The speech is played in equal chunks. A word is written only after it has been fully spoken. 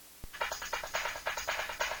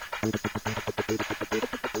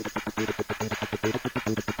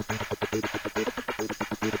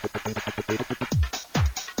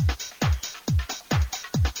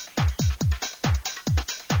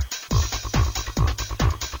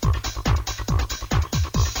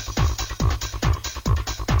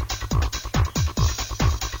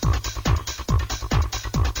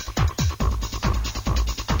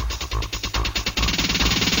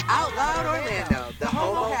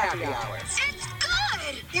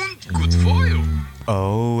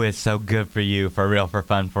Oh, it's so good for you, for real, for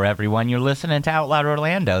fun, for everyone. You're listening to Out Loud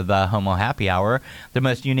Orlando, the Homo Happy Hour, the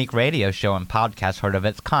most unique radio show and podcast heard of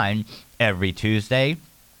its kind every Tuesday.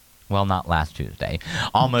 Well, not last Tuesday.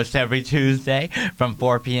 Almost every Tuesday from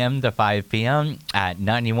 4 p.m. to 5 p.m. at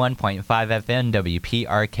 91.5 FM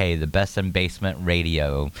WPRK, the best in basement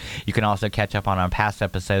radio. You can also catch up on our past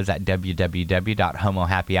episodes at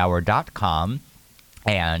www.homohappyhour.com.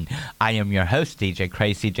 And I am your host, DJ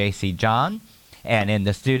Crazy JC John. And in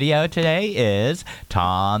the studio today is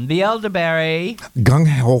Tom the Elderberry. Gung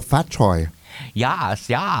Ho Fat Choi. Yes,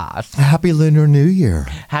 yes. Happy Lunar New Year.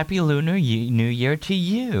 Happy Lunar New Year to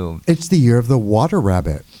you. It's the year of the water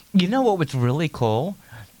rabbit. You know what was really cool?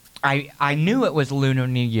 I knew it was Lunar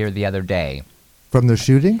New Year the other day. From the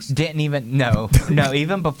shootings? Didn't even, no,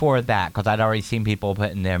 even before that, because I'd already seen people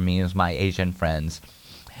putting their memes, my Asian friends.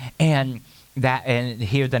 And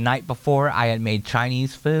here the night before, I had made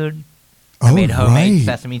Chinese food. I made homemade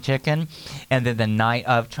sesame chicken, and then the night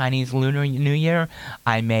of Chinese Lunar New Year,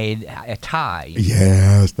 I made a Thai.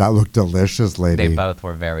 Yes, that looked delicious, lady. They both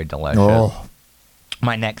were very delicious. Oh.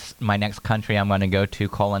 My next country I'm going to go to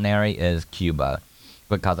culinary is Cuba,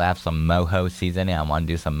 because I have some mojo seasoning. I want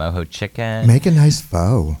to do some mojo chicken. Make a nice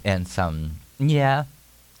pho. And some, yeah.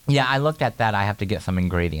 I looked at that. I have to get some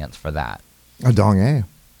ingredients for that. A dong eh.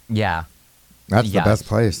 Yeah. That's the best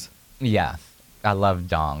place. Yes. I love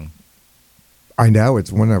dong. I know.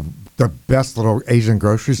 It's one of the best little Asian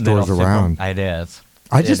grocery stores around. It is.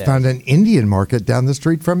 I just found an Indian market down the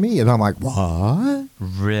street from me, and I'm like, what?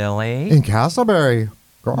 Really? In Castleberry.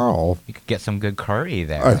 Girl. You could get some good curry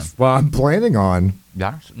there. That's what I'm planning on.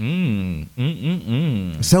 Yes.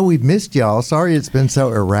 So we've missed y'all. Sorry it's been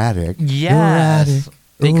so erratic. Yes. Erratic.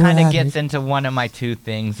 It kind of gets into one of my two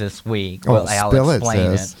things this week. Oh, well, I'll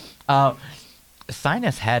explain it.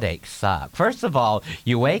 Sinus headaches suck. First of all,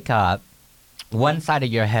 you wake up, one side of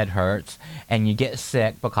your head hurts, and you get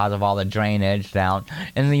sick because of all the drainage down,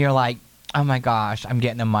 and then you're like, oh my gosh, I'm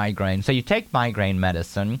getting a migraine. So you take migraine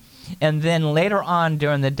medicine, and then later on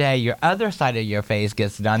during the day, your other side of your face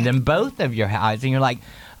gets done, then both of your eyes, and you're like,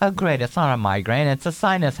 oh great, it's not a migraine, it's a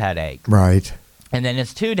sinus headache. Right. And then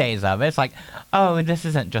it's 2 days of it. It's like, oh, this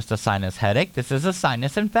isn't just a sinus headache. This is a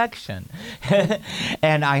sinus infection.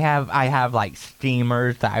 And I have like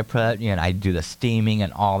steamers that I put, I do the steaming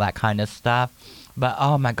and all that kind of stuff. But,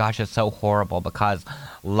 oh, my gosh, it's so horrible because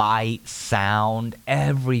light, sound,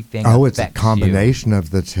 everything it's a affects combination you. of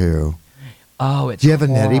the two. Oh, it's Do you have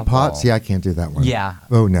horrible. a neti pot? See, I can't do that one. Yeah.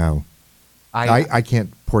 Oh, no. I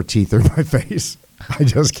can't pour tea through my face. I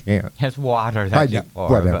just can't. It's water that you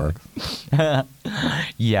pour. Whatever.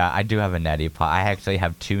 Yeah, I do have a neti pot. I actually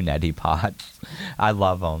have 2 neti pots. I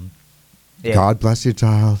love them. God bless you,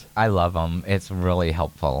 child. I love them. It's really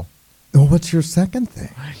helpful. Well, what's your second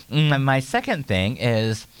thing? My second thing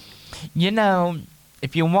is,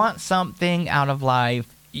 if you want something out of life,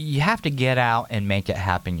 you have to get out and make it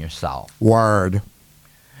happen yourself. Word.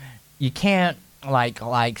 You can't,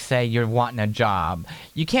 like say you're wanting a job.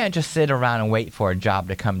 You can't just sit around and wait for a job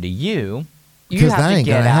to come to you. Because that ain't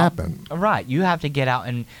going to happen. Right. You have to get out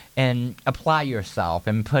and apply yourself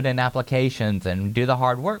and put in applications and do the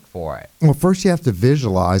hard work for it. Well, first you have to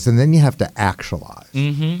visualize, and then you have to actualize.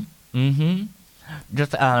 I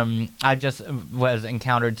just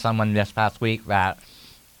encountered someone this past week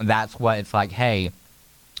that's what it's like, hey,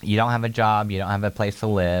 you don't have a job, you don't have a place to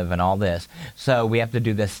live and all this. So we have to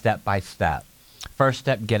do this step by step. First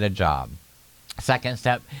step, get a job. Second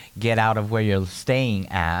step, get out of where you're staying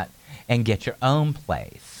at and get your own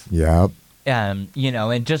place. Yep. But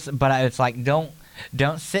it's like, don't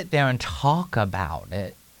sit there and talk about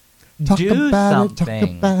it. Do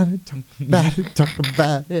something. Talk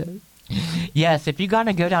about it. Yes, if you're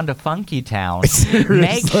gonna go down to Funky Town,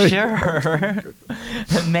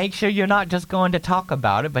 make sure you're not just going to talk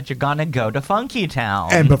about it, but you're gonna go to Funky Town.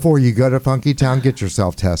 And before you go to Funky Town, get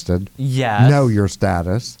yourself tested. Yes. Know your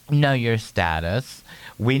status.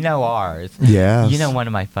 We know ours. Yes. One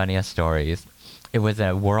of my funniest stories. It was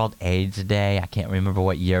a World AIDS Day. I can't remember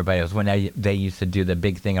what year, but it was when they used to do the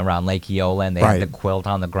big thing around Lake Eola, and they had the quilt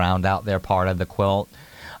on the ground out there, part of the quilt.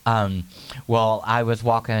 Well, I was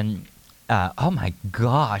walking. Oh my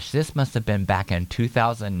gosh, this must have been back in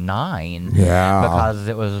 2009. Yeah. Because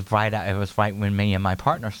it was right when me and my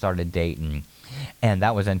partner started dating, and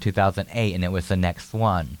that was in 2008, and it was the next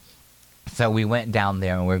one. So we went down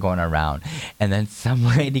there and we're going around. And then some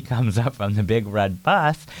lady comes up from the big red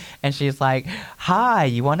bus and she's like, hi,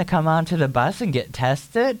 you want to come onto the bus and get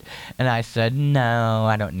tested? And I said, no,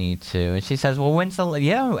 I don't need to. And she says, well,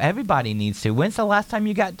 everybody needs to. When's the last time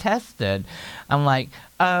you got tested? I'm like,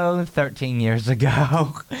 13 years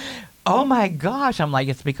ago. Oh my gosh. I'm like,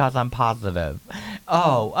 it's because I'm positive.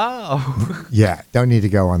 Oh. Yeah, don't need to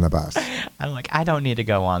go on the bus. I'm like, I don't need to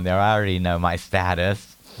go on there. I already know my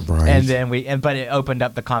status. Right. And then but it opened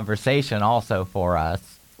up the conversation also for us.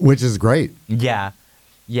 Which is great. Yeah.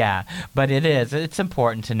 Yeah. But it's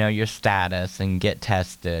important to know your status and get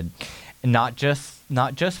tested. Not just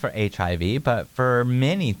for HIV, but for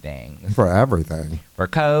many things. For everything. For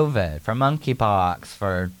COVID, for monkeypox,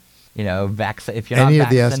 for, if you're Any not of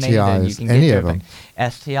the vaccinated, STIs, you can any get of them.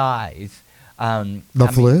 STIs. The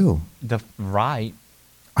flu. Right.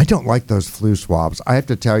 I don't like those flu swabs. I have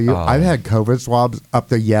to tell you, Oh. I've had COVID swabs up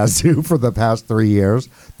the yazoo for the past 3 years.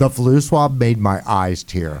 The flu swab made my eyes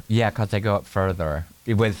tear. Yeah, because they go up further.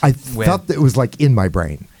 I felt that it was like in my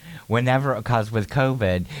brain. Because with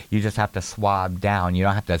COVID, you just have to swab down. You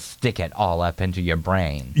don't have to stick it all up into your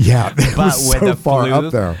brain. Yeah, it But was with so the far flu,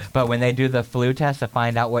 up there. But when they do the flu test to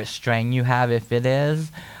find out what strain you have, if it is,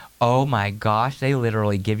 oh my gosh, they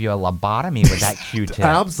literally give you a lobotomy with that Q-tip.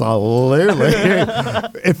 Absolutely.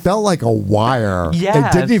 It felt like a wire.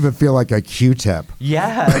 Yes. It didn't even feel like a Q-tip.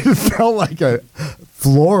 Yes. It felt like a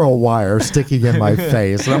floral wire sticking in my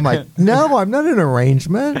face. And I'm like, no, I'm not an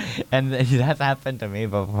arrangement. And that's happened to me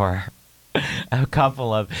before. A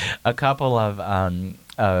couple of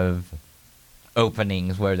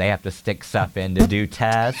openings where they have to stick stuff in to do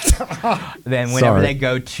tests. Then whenever Sorry. they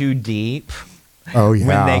go too deep, Oh, yeah.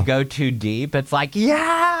 when they go too deep, it's like,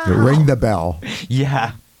 yeah, Ring the bell.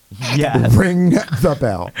 yeah, yeah. Ring the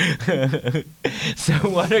bell. So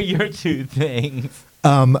what are your two things?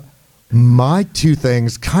 My two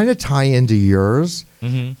things kind of tie into yours.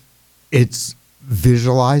 Mm-hmm. It's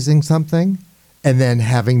visualizing something and then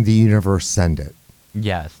having the universe send it.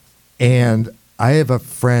 Yes. And I have a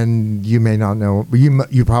friend you may not know.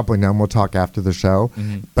 You probably know him. We'll talk after the show.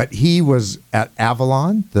 Mhm. But he was at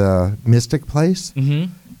Avalon, the mystic place,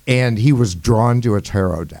 Mm-hmm. and he was drawn to a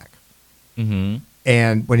tarot deck. Mm-hmm.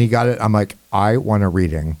 And when he got it, I'm like, I want a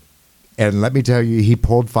reading. And let me tell you, he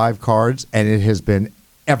pulled 5 cards, and it has been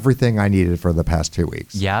everything I needed for the past 2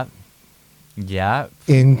 weeks. Yep. Yep.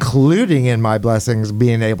 Including in my blessings,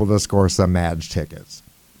 being able to score some Madge tickets.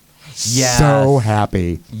 Yes. So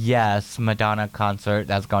happy. Yes, Madonna concert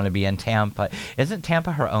that's going to be in Tampa. Isn't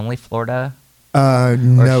Tampa her only Florida? Or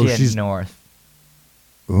No, is she she's. in North?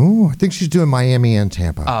 Ooh, I think she's doing Miami and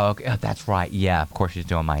Tampa. Oh, okay. Oh, that's right. Yeah, of course she's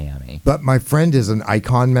doing Miami. But my friend is an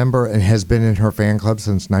Icon member and has been in her fan club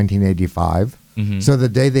since 1985. Mhm. So the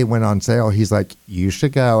day they went on sale, he's like, you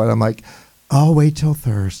should go. And I'm like, I'll wait till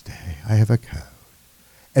Thursday. I have a code.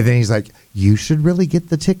 And then he's like, you should really get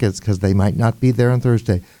the tickets because they might not be there on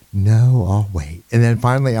Thursday. No, I'll wait. And then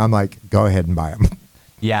finally, I'm like, go ahead and buy them.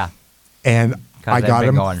 Yeah. And 'Cause I they've got been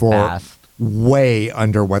them going for fast. way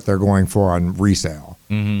under what they're going for on resale.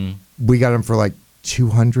 Mm-hmm. We got them for like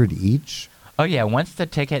 $200 each. Oh yeah. Once the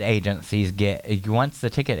ticket agencies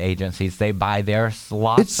they buy their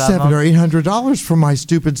slots. It's of $700 them. or $800 for my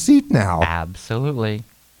stupid seat now. Absolutely.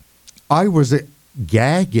 I was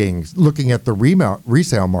gagging looking at the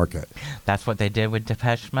resale market. That's what they did with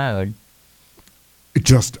Depeche Mode.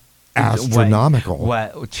 Just astronomical.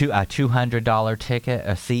 What a $200 ticket,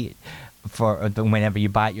 a seat for whenever you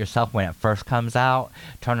buy it yourself when it first comes out.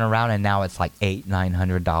 Turn around and now it's like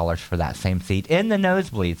 $900 for that same seat in the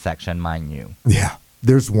nosebleed section, mind you. Yeah.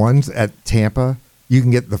 There's ones at Tampa. You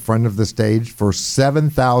can get the front of the stage for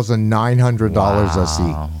 $7,900 a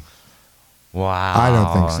seat. Wow. I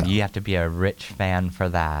don't think so. You have to be a rich fan for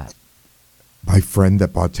that. My friend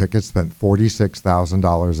that bought tickets spent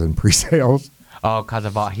 $46,000 in pre-sales. Oh, because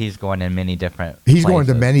of all, he's going in many different He's going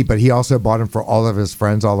to places. many, but he also bought them for all of his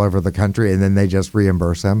friends all over the country, and then they just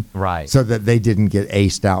reimburse him. Right. So that they didn't get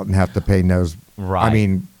aced out and have to pay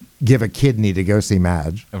Right. give a kidney to go see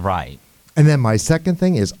Madge. Right. And then my second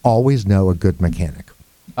thing is always know a good mechanic.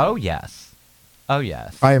 Oh, yes. Oh,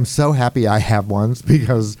 yes. I am so happy I have ones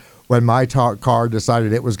because when my car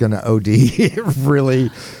decided it was going to OD, it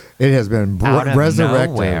has been Out of resurrected.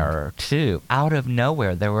 nowhere, too. Out of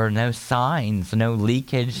nowhere. There were no signs, no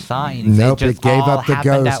leakage signs. Nope, just it gave all up the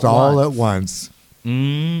happened ghost all at once.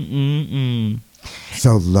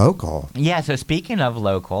 So local. Yeah, so speaking of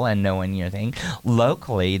local and knowing your thing,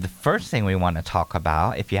 locally, the first thing we want to talk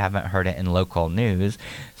about, if you haven't heard it in local news,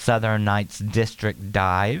 Southern Nights District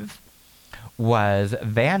Dive was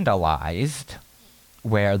vandalized,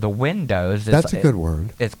 where the windows... That's a good word.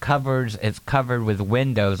 It's covered with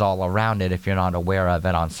windows all around it, if you're not aware of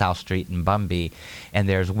it, on South Street in Bumby. And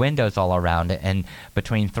there's windows all around it. And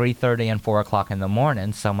between 3:30 and 4 o'clock in the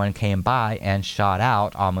morning, someone came by and shot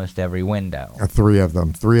out almost every window. 3 of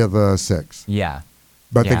them. 3 of the 6. Yeah.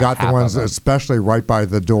 But they Yeah, got the half ones of 'em. especially right by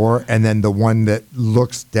the door, and then the one that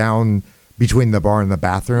looks down between the bar and the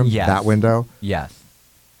bathroom, Yes. that window. Yes.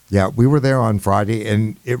 Yeah, we were there on Friday,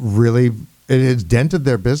 and it has dented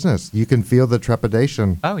their business. You can feel the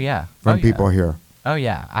trepidation Oh yeah. from Oh, yeah. people here. Oh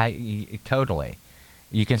yeah, totally.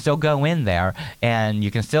 You can still go in there, and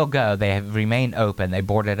you can still go. They have remained open. They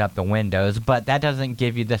boarded up the windows, but that doesn't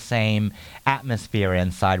give you the same atmosphere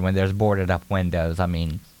inside when there's boarded up windows. I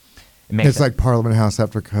mean, it makes It's like Parliament House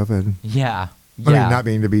after COVID. yeah, I yeah. mean, not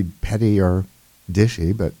meaning to be petty or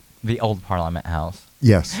dishy, but The old Parliament House.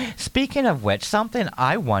 yes. Speaking of which, something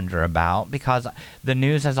I wonder about, because the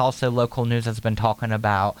news has also, local news has been talking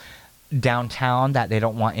about downtown that they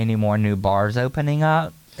don't want any more new bars opening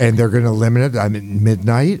up. And they're going to limit it. I mean,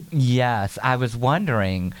 midnight. Yes, I was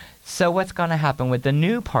wondering, so what's going to happen with the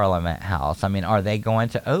new Parliament House? I mean, are they going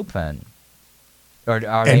to open? Or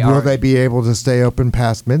are And they will already- they be able to stay open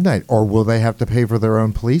past midnight, or will they have to pay for their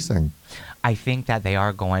own policing? I think that they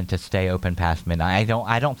are going to stay open past midnight.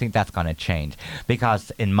 I don't think that's going to change,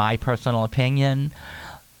 because in my personal opinion,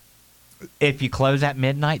 if you close at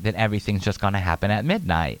midnight, then everything's just going to happen at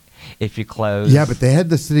midnight. If you close, Yeah, but they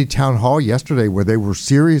had the city town hall yesterday where they were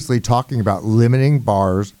seriously talking about limiting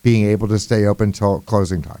bars being able to stay open till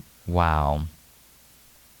closing time.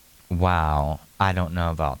 wow, I don't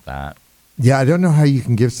know about that. Yeah, I don't know how you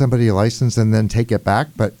can give somebody a license and then take it back,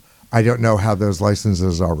 but I don't know how those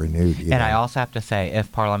licenses are renewed either. And I also have to say,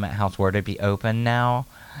 if Parliament House were to be open now,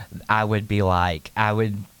 I would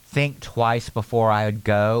think twice before I would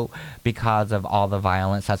go, because of all the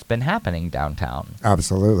violence that's been happening downtown.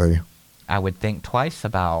 Absolutely. I would think twice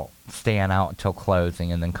about staying out till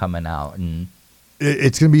closing and then coming out. And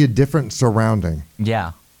It's going to be a different surrounding.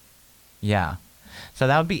 yeah. So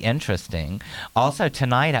that would be interesting. Also,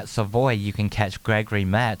 tonight at Savoy, you can catch Gregory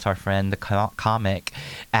Metz, our friend, the comic,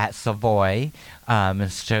 at Savoy. The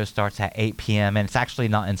show starts at 8 p.m., and it's actually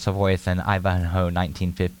not in Savoy. It's in Ivanhoe,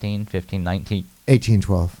 1519,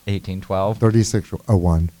 1812. 1812.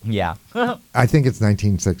 3601. Yeah. I think it's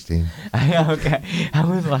 1916. Okay. I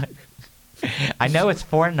was like, I know it's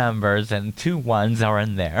 4 numbers and 2 ones are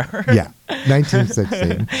in there. Yeah,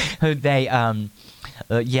 1916.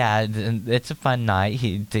 It's a fun night.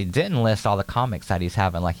 He didn't list all the comics that he's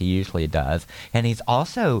having like he usually does. And he's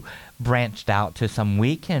also branched out to some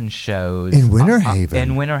weekend shows. In Winter Haven.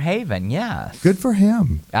 In Winter Haven, yes. Good for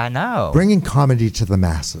him. I know. Bringing comedy to the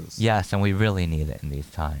masses. Yes, and we really need it in these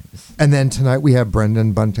times. And then tonight we have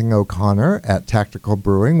Brendan Bunting O'Connor at Tactical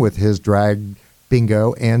Brewing with his drag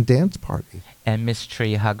bingo and dance party. And Miss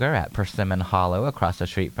Tree Hugger at Persimmon Hollow across the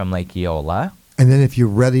street from Lake Eola. And then if you're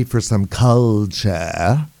ready for some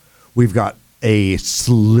culture, we've got a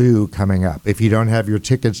slew coming up. If you don't have your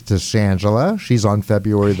tickets to Shangela, she's on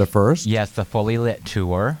February the 1st. Yes, the Fully Lit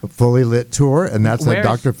Tour. A fully lit tour, and that's at Where's-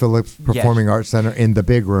 Dr. Phillips Performing Arts Center in the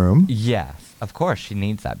big room. Yes, of course, she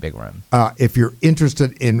needs that big room. If you're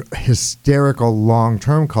interested in hysterical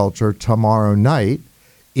long-term culture, tomorrow night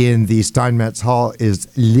in the Steinmetz Hall is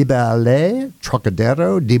Le Ballet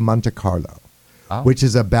Trocadero di Monte Carlo, Oh. which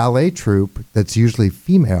is a ballet troupe that's usually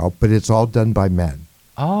female, but it's all done by men.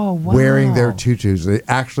 Oh, wow. Wearing their tutus. It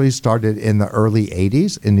actually started in the early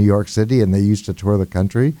 80s in New York City, and they used to tour the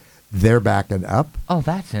country. They're backing up. Oh,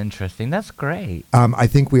 that's interesting. That's great. I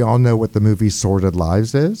think we all know what the movie Sordid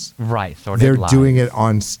Lives is. Right, sort of. They're doing it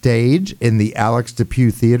on stage in the Alex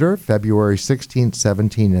DePue Theater, February 16th,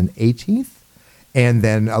 17th, and 18th. And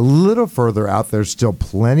then a little further out, there's still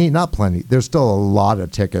there's still a lot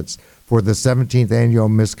of tickets for the 17th annual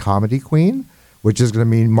Miss Comedy Queen, which is going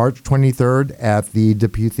to be March 23rd at the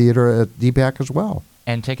DePue Theater at DPAC as well.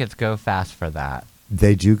 And tickets go fast for that.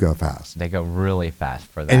 They do go fast. They go really fast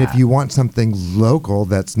for that. And if you want something local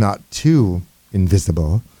that's not too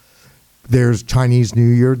invisible, there's Chinese New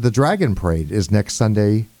Year. The Dragon Parade is next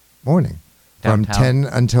Sunday morning from Downtown?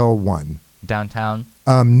 10 until 1. Downtown?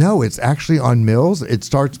 No, it's actually on Mills. It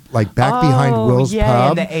starts like back behind Will's yeah,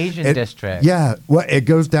 Pub. in the Asian district. Yeah, well, it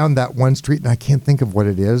goes down that one street, and I can't think of what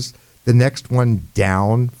it is. The next one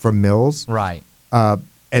down from Mills, Right. and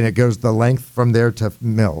it goes the length from there to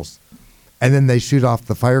Mills. And then they shoot off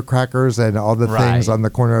the firecrackers and all the things Right. on the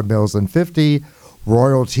corner of Mills and 50.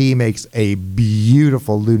 Royalty makes a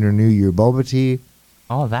beautiful Lunar New Year boba tea.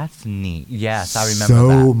 Oh, that's neat. Yes, I remember So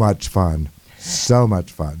that. much fun. So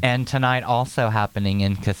much fun. And tonight, also happening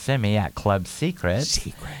in Kissimmee at Club Secret,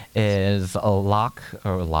 is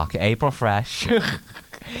April Fresh.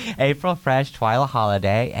 April Fresh Twyla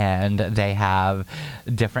Holiday, and they have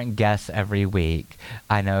different guests every week.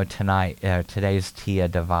 I know today's Tia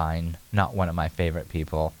Divine, not one of my favorite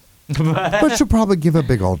people. But she'll probably give a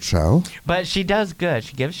big old show. But she does good.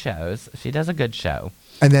 She gives shows. She does a good show.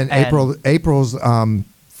 And then And April's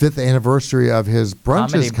 5th anniversary of his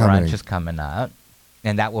brunch Comedy is coming. Brunch is coming up,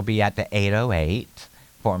 and that will be at the 808,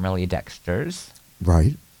 formerly Dexter's.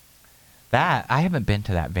 Right. That I haven't been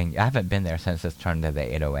to that venue. I haven't been there since it's turned to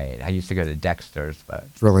the 808. I used to go to Dexter's, but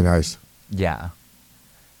It's really nice. yeah.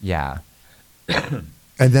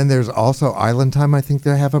 And then there's also Island Time. I think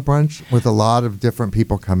they have a brunch with a lot of different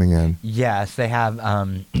people coming in. Yes, they have.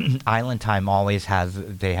 Island Time always has.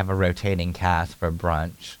 They have a rotating cast for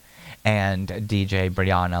brunch, and DJ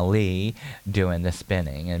Brianna Lee doing the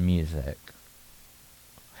spinning and music.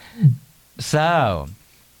 So,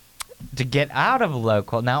 to get out of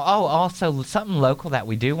local now, also something local that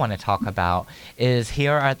we do want to talk about is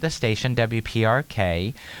here at the station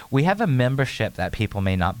WPRK. We have a membership that people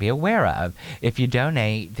may not be aware of. If you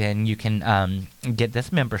donate, then you can get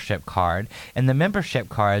this membership card, and the membership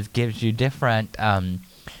card gives you different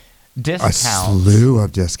discounts. A slew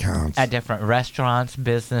of discounts. At different restaurants,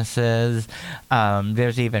 businesses.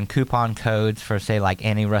 There's even coupon codes for, say, like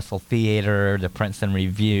Annie Russell Theater, the Princeton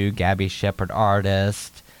Review, Gabby Shepard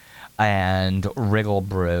Artist, and Wriggle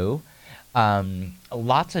Brew.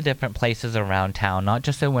 Lots of different places around town, not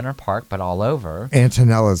just in Winter Park, but all over.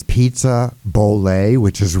 Antonella's Pizza, Bolé,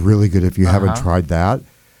 which is really good if you haven't tried that.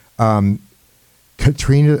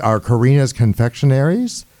 Karina's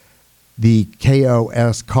Confectionaries, the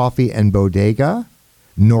KOS Coffee and Bodega,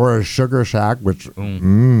 Nora's Sugar Shack, which get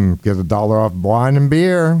 $1 off wine and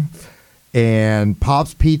beer, and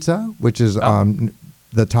Pop's Pizza, which is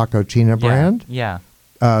the Taco China brand. Yeah.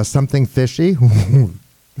 Something Fishy.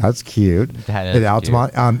 That's cute. That is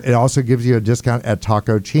Altamont. It also gives you a discount at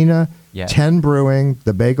Taco China, Yeah. 10 Brewing,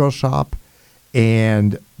 The Bagel Shop,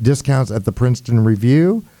 and discounts at the Princeton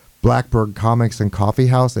Review, Blackbird Comics and Coffee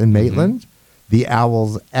House in Maitland, The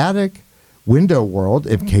Owl's Attic, Window World,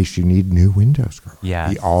 in case you need new windows, girl. Yes.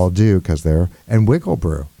 We all do, because and Wiggle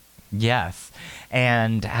Brew. Yes.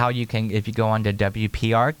 And how you can, if you go on to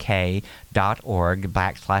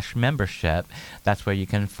WPRK.org/membership, that's where you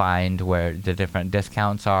can find where the different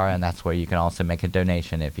discounts are, and that's where you can also make a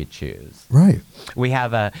donation if you choose. Right. We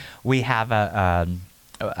have a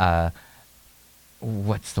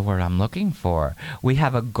what's the word I'm looking for? We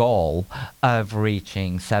have a goal of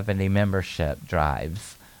reaching 70 membership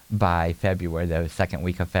drives by February, the second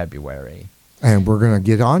week of February. And we're going to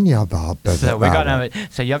get on you about that. So we're gonna.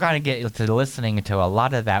 So you're gonna get to listening to a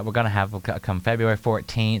lot of that. We're gonna have come February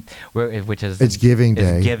 14th, which is It's Giving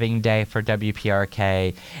Day. It's Giving Day for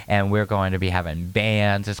WPRK, and we're going to be having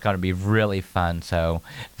bands. It's going to be really fun. So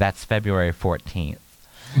that's February 14th.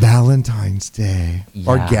 Valentine's Day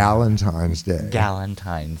or Yeah. Galentine's Day.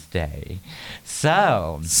 Galentine's Day.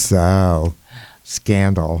 So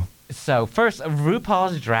Scandal. So first,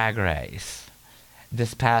 RuPaul's Drag Race.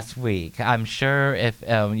 This past week, I'm sure if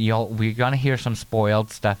we're gonna hear some spoiled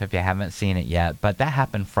stuff if you haven't seen it yet. But that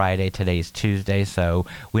happened Friday. Today's Tuesday, so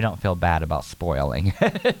we don't feel bad about spoiling.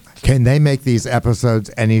 Can they make these episodes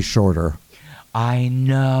any shorter? I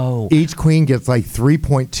know. Each queen gets like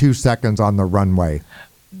 3.2 seconds on the runway.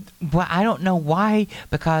 Well, I don't know why,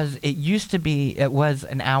 because it was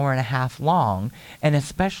an hour and a half long, and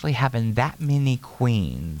especially having that many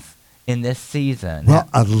queens in this season. Well,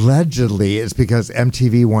 allegedly, it's because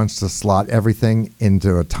MTV wants to slot everything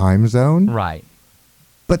into a time zone. Right.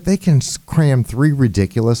 But they can cram 3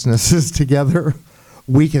 ridiculousnesses together.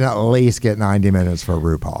 We can at least get 90 minutes for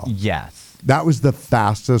RuPaul. Yes. That was the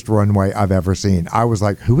fastest runway I've ever seen. I was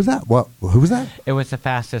like, who was that? What? Who was that? It was the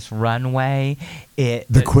fastest runway.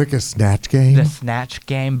 The quickest snatch game? The snatch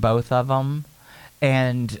game, both of them.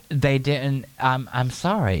 And they didn't, I'm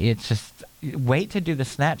sorry, it's just, wait to do the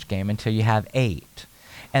snatch game until you have 8.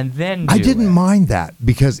 And then I didn't mind that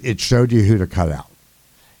because it showed you who to cut out.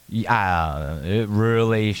 It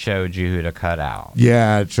really showed you who to cut out.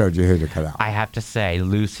 Yeah, it showed you who to cut out. I have to say,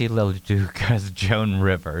 Lucy LaDuke as Joan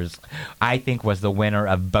Rivers, I think was the winner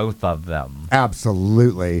of both of them.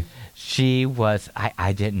 Absolutely. She was,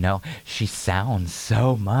 I didn't know, she sounds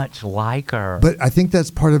so much like her. But I think that's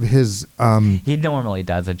part of his... he normally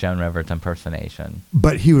does a Joan Rivers impersonation.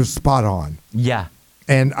 But he was spot on. Yeah.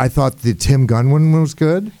 And I thought the Tim Gunn one was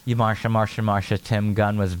good. Marsha, Tim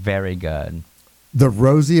Gunn was very good. The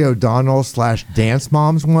Rosie O'Donnell / Dance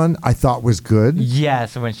Moms one I thought was good.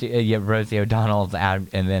 Yes, when she, Rosie O'Donnell and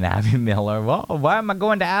then Abby Miller. Well, why am I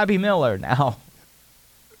going to Abby Miller now?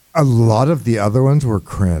 A lot of the other ones were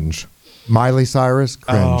cringe. Miley Cyrus,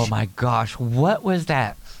 cringe. Oh my gosh, what was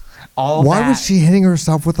that? Why was she hitting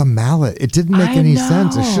herself with a mallet? It didn't make any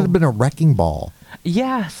sense. It should have been a wrecking ball.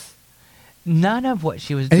 Yes. None of what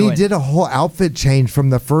she was and doing. And he did a whole outfit change from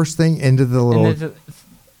the first thing into the little...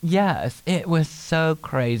 Yes, it was so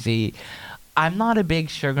crazy. I'm not a big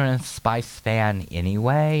Sugar and Spice fan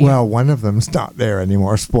anyway. Well, one of them's not there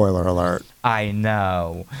anymore. Spoiler alert. I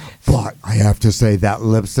know. But I have to say that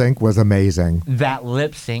lip sync was amazing. That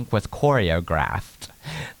lip sync was choreographed.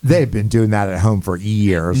 They've been doing that at home for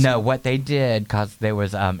years. No, what they did, because there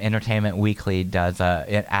was Entertainment Weekly does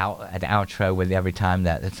an outro with every time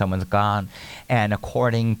that someone's gone. And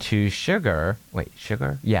according to Sugar,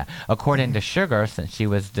 according to Sugar, since she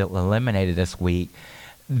was eliminated this week,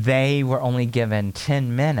 they were only given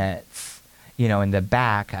 10 minutes, in the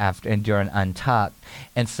back during Untucked.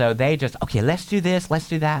 And so they just, okay, let's do this, let's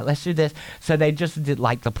do that, let's do this. So they just did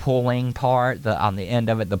like the pulling part, on the end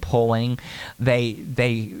of it, the pulling. They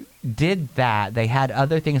did that. They had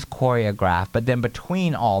other things choreographed, but then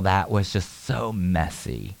between all that was just so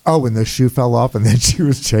messy. Oh, when the shoe fell off and then she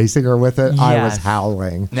was chasing her with it, I was Yes.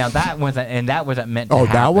 howling. Now that wasn't meant to Oh,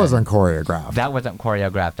 happen. that wasn't choreographed. That wasn't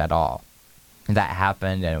choreographed at all. That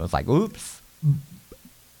happened, and it was like, oops.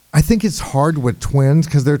 I think it's hard with twins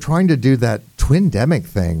because they're trying to do that twindemic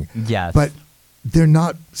thing. Yes. But they're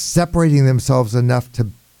not separating themselves enough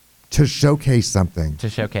to showcase something. To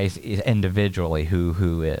showcase individually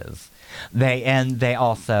who is. They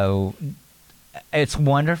also, it's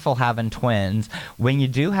wonderful having twins. When you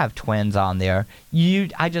do have twins on there,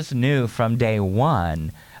 I just knew from day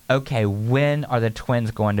one, okay, when are the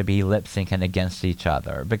twins going to be lip syncing against each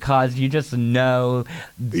other? Because you just know.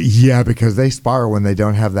 Yeah, because they spar when they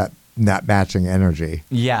don't have that matching energy.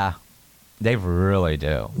 Yeah, they really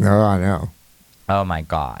do. No, I know. Oh my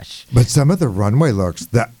gosh. But some of the runway looks,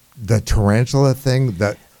 the tarantula thing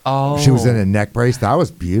that she was in a neck brace, that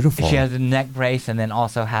was beautiful. She has a neck brace and then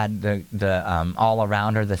also had the all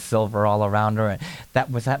around her, the silver all around her.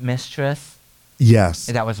 Was that Mistress? Yes.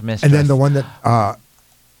 That was Mistress. And then the one that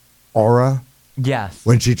Aura, yes,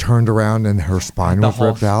 when she turned around and her spine the was whole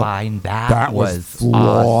ripped out. spine, that was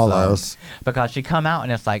flawless. awesome. Because she come out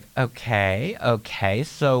and it's like, okay,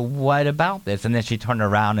 so what about this? And then she turned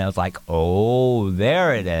around and it was like, oh,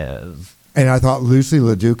 there it is. And I thought Lucy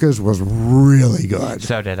LaDuca's was really good.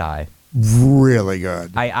 So did I. Really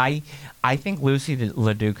good. I think Lucy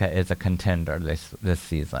LaDuca is a contender this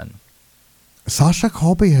season. Sasha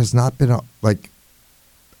Colby has not been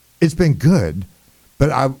it's been good,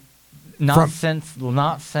 but Not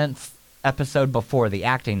since episode before, the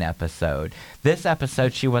acting episode. This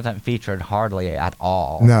episode, she wasn't featured hardly at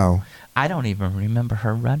all. No. I don't even remember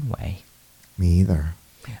her runway. Me either.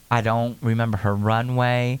 I don't remember her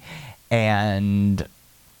runway, and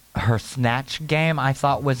her snatch game I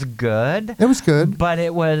thought was good. It was good. But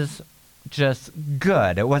it was just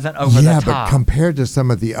good. It wasn't over the Yeah, top. but compared to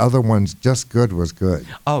some of the other ones, Just Good was good.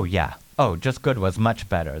 Oh, yeah. Oh, Just Good was much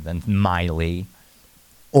better than Miley.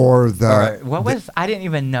 Or I didn't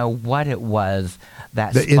even know what it was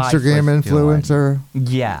that the Spice Instagram was influencer. doing.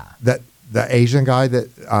 Yeah. The Asian guy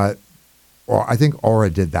that or I think Aura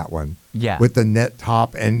did that one. Yeah. With the knit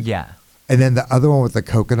top and then the other one with the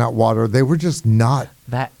coconut water. They were just not.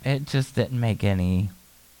 It just didn't make any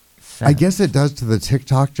sense. I guess it does to the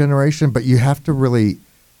TikTok generation, but you have to really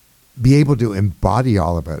be able to embody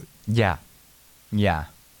all of it. Yeah. Yeah.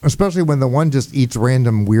 Especially when the one just eats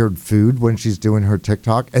random weird food when she's doing her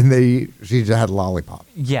TikTok, and she just had a lollipop.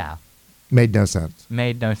 Yeah. Made no sense.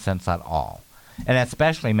 Made no sense at all. And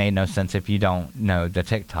especially made no sense if you don't know the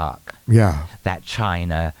TikTok. Yeah. That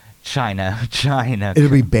China. It'll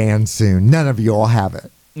be banned soon. None of you all have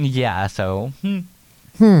it. Yeah, so.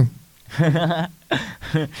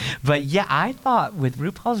 But yeah, I thought with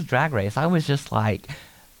RuPaul's Drag Race, I was just like,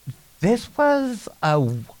 this was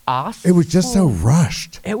awesome. It was just so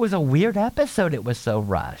rushed. It was a weird episode. It was so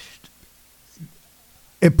rushed.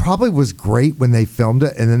 It probably was great when they filmed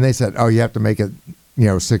it, and then they said, oh, you have to make it,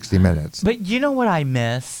 60 minutes. But you know what I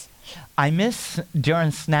miss? I miss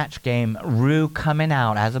during Snatch Game, Rue coming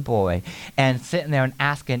out as a boy and sitting there and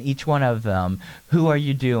asking each one of them, who are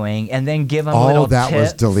you doing? And then give them little tips. Oh, that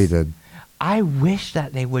was deleted. I wish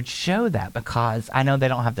that they would show that because I know they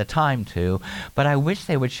don't have the time to, but I wish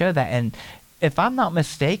they would show that. And if I'm not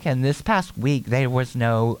mistaken, this past week there was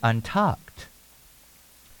no Untucked.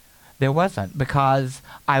 There wasn't because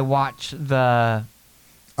I watched the...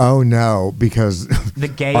 Oh, no, because...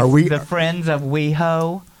 the Friends of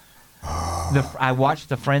WeHo. I watched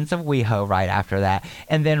the Friends of WeHo right after that.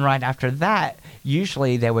 And then right after that,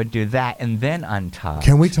 usually they would do that and then Untucked.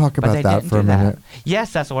 Can we talk about that for a minute?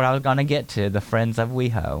 Yes, that's what I was going to get to, the Friends of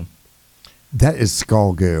WeHo. That is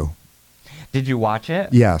skull goo. Did you watch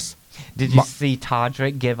it? Yes. Did you see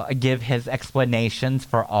Todrick give his explanations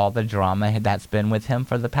for all the drama that's been with him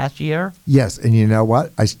for the past year? Yes, and you know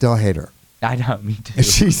what? I still hate her. I know, me too. And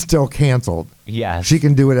she's still canceled. Yes. She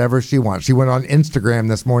can do whatever she wants. She went on Instagram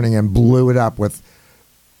this morning and blew it up with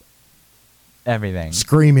everything.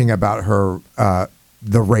 screaming about her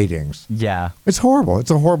the ratings. Yeah. It's horrible. It's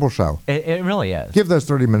a horrible show. It really is. Give those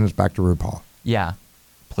 30 minutes back to RuPaul. Yeah.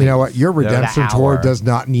 You know what? Your Please. redemption An tour hour. does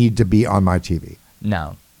not need to be on my TV.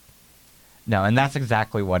 No. No, and that's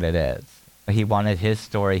exactly what it is. He wanted his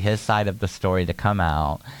story, his side of the story to come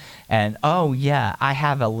out. And, oh, yeah, I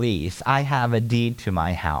have a lease. I have a deed to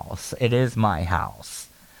my house. It is my house.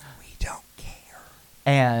 We don't care.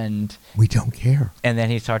 And We don't care. then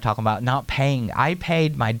he started talking about not paying. I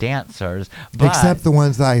paid my dancers, but Except the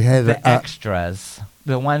ones that I had. the extras.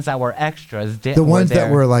 The ones that were extras didn't. The ones that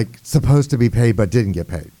there. were like supposed to be paid but didn't get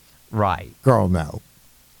paid. Right. Girl, no.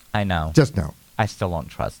 I know. Just no. I still don't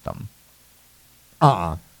trust them.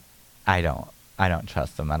 Uh-uh. I don't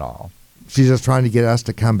trust them at all. She's just trying to get us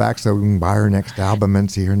to come back so we can buy her next album and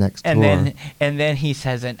see her next And tour. then he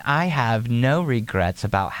says, and I have no regrets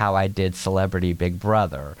about how I did Celebrity Big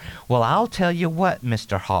Brother. Well, I'll tell you what,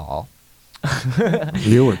 Mr. Hall.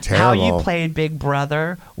 You were terrible. How you played Big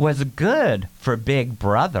Brother was good for Big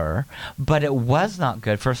Brother, but it was not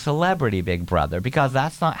good for Celebrity Big Brother because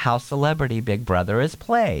that's not how Celebrity Big Brother is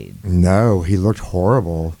played. No, he looked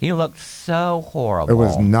horrible. He looked so horrible. It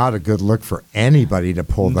was not a good look for anybody to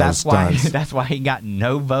pull those stunts. That's why he got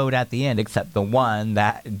no vote at the end except the one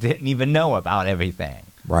that didn't even know about everything.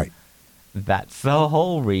 Right. That's the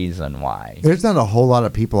whole reason why. There's not a whole lot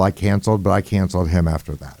of people I canceled, but I canceled him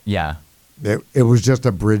after that. Yeah. It was just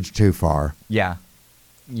a bridge too far. Yeah.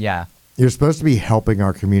 Yeah. You're supposed to be helping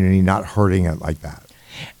our community, not hurting it like that.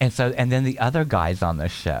 And then the other guys on the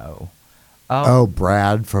show. Oh,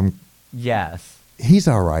 Brad from... Yes. He's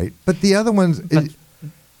all right. But the other ones, it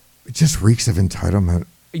just reeks of entitlement.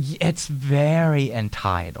 It's very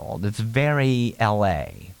entitled. It's very LA.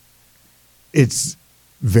 It's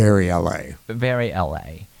very LA. Very LA.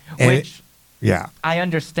 And Which yeah. I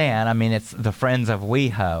understand. I mean, it's the Friends of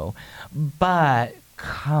WeHo. But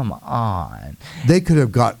come on. They could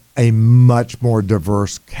have got a much more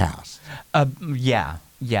diverse cast. Yeah.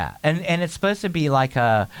 Yeah. And it's supposed to be like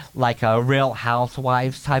a Real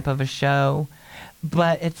Housewives type of a show.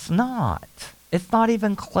 But it's not. It's not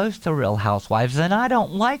even close to Real Housewives. And I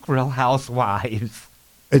don't like Real Housewives.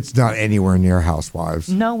 It's not anywhere near Housewives.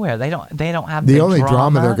 Nowhere. They don't have The the only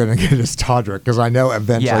drama they're drama. going to get is Todrick, because I know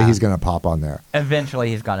eventually Yeah. he's going to pop on there.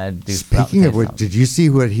 Eventually, he's gonna do. Speaking of which, something. did you see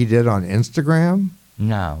what he did on Instagram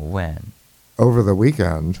No, when? over the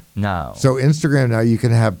weekend? No. So Instagram now, you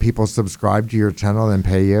can have people subscribe to your channel and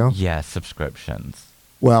pay you. Yes, subscriptions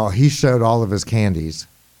Well, he showed all of his candies,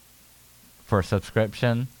 for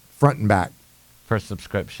subscription. front and back. For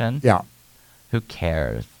subscription. Yeah, Who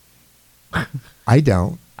cares? I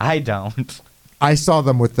don't. I don't. I saw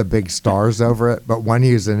them with the big stars over it, but one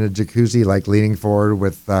he was in a jacuzzi, like leaning forward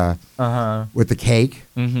with the cake,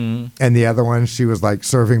 Mm-hmm. and the other one she was like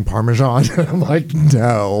serving Parmesan. I'm like,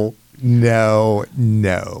 no.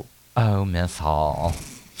 Oh, Miss Hall.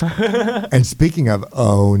 And speaking of,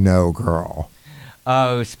 oh no, girl.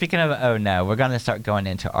 Oh, speaking of, oh no, we're gonna start going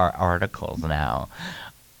into our articles now.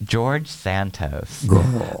 George Santos,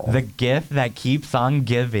 Girl. the gift that keeps on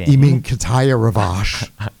giving. You mean Kataya Ravash?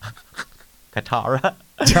 Katara?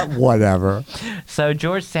 Whatever. So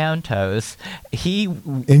George Santos, he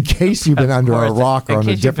In case you've been Of under a course, rock or in on a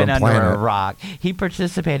case you've been different under planet. a rock, he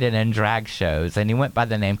participated in drag shows, and he went by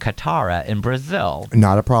the name Katara in Brazil.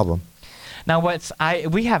 Not a problem. Now,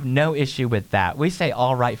 we have no issue with that. We say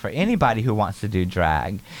all right for anybody who wants to do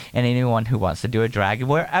drag, and anyone who wants to do a drag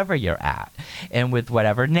wherever you're at, and with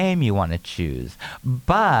whatever name you want to choose.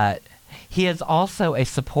 But he is also a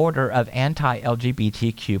supporter of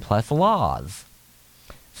anti-LGBTQ plus laws.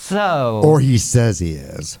 So, Or he says he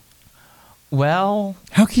is. well,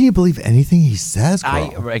 How can you believe anything he says,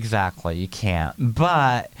 girl? exactly, you can't.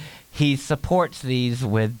 But he supports these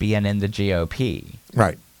with being in the GOP.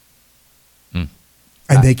 Right. Mm.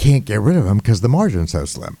 And they can't get rid of him because the margin's so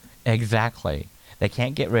slim. Exactly. They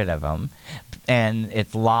can't get rid of them, and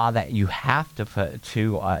it's law that you have to put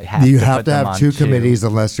two. You have put to them have on two committees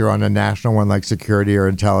unless you're on a national one like security or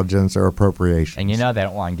intelligence or appropriations. and you know they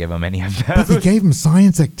don't want to give them any of But they those. gave him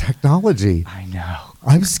science and technology. I know.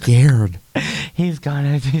 I'm scared. He's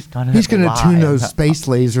gonna He's going to tune those space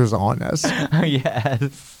lasers on us.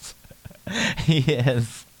 Yes, he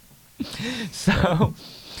is. So,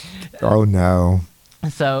 Oh, no.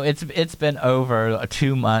 So it's been over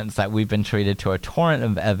 2 months that we've been treated to a torrent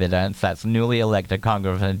of evidence that's newly elected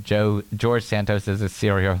Congressman George Santos is a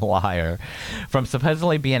serial liar. From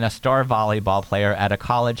supposedly being a star volleyball player at a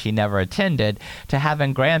college he never attended to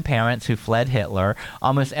having grandparents who fled Hitler,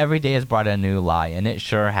 almost every day has brought a new lie, and it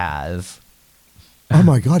sure has. Oh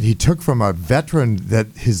my God, he took from a veteran that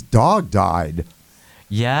his dog died.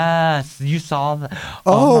 Yes, you saw that.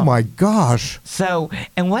 Oh my gosh. So,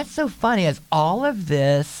 and what's so funny is all of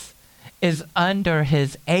this is under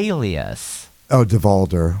his alias. Oh,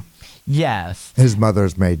 DeVolder. Yes. His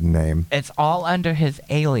mother's maiden name. It's all under his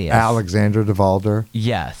alias. Alexander DeVolder.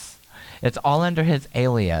 Yes. It's all under his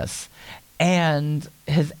alias. And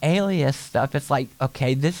his alias stuff, it's like,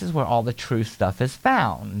 okay, this is where all the true stuff is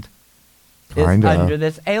found. It's Kinda. under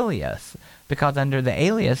this alias. Because under the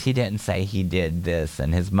alias, he didn't say he did this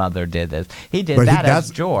and his mother did this. He did that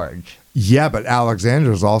as George. Yeah, but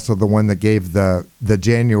Alexander's also the one that gave the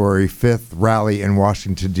January 5th rally in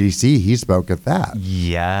Washington, D.C. He spoke at that.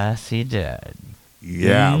 Yes, he did.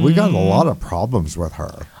 Yeah, we got a lot of problems with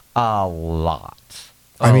her. A lot.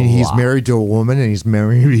 I mean, he's lot. married to a woman and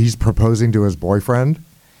he's proposing to his boyfriend.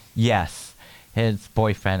 Yes. His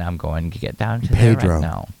boyfriend, I'm going to get down to Pedro. that right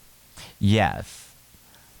now. Yes.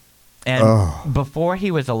 And before he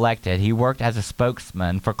was elected, he worked as a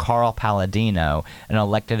spokesman for Carl Palladino, an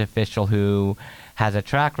elected official who has a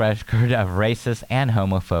track record of racist and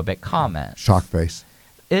homophobic comments. Shock face.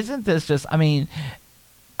 Isn't this just, I mean,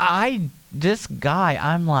 this guy,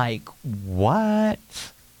 I'm like,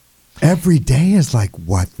 what? Every day is like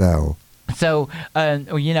what, though? So,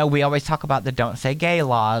 we always talk about the don't say gay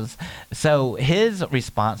laws. So his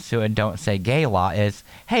response to a don't say gay law is,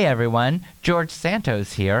 hey everyone, George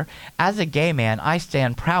Santos here. As a gay man, I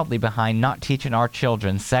stand proudly behind not teaching our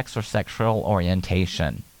children sex or sexual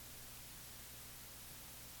orientation.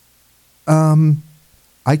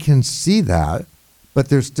 I can see that, but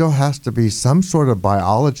there still has to be some sort of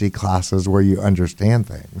biology classes where you understand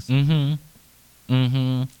things.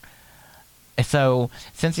 So,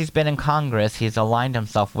 since he's been in Congress, he's aligned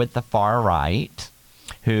himself with the far right,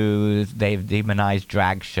 who they've demonized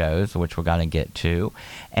drag shows, which we're going to get to,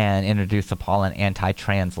 and introduced appalling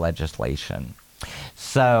anti-trans legislation.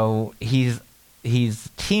 So, he's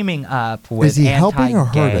teaming up with Is he helping or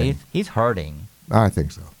anti-gay. hurting? He's hurting. I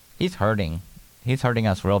think so. He's hurting. He's hurting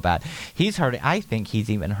us real bad. I think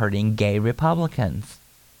he's even hurting gay Republicans.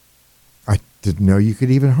 I didn't know you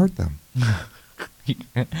could even hurt them.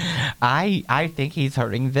 I think he's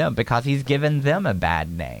hurting them because he's given them a bad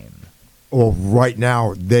name. Well, right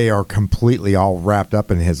now, they are completely all wrapped up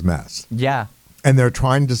in his mess. Yeah. And they're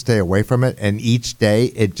trying to stay away from it, and each day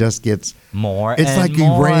it just gets more. It's like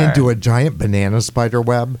you ran into a giant banana spider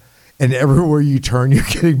web, and everywhere you turn, you're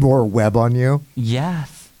getting more web on you.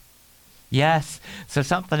 Yes. So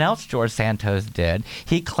something else George Santos did,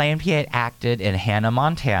 he claimed he had acted in Hannah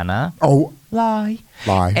Montana. Oh. Lie.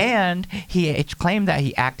 And he claimed that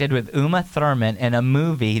he acted with Uma Thurman in a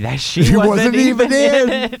movie that she wasn't even in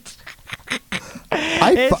it.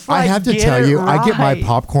 I have to tell you, I get my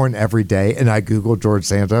popcorn every day, and I Google George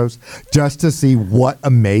Santos just to see what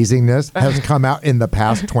amazingness has come out in the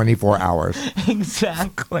past 24 hours.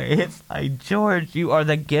 Exactly. It's like, George, you are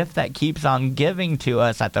the gift that keeps on giving to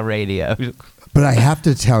us at the radio. But I have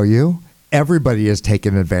to tell you, everybody has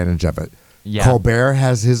taken advantage of it. Yeah. Colbert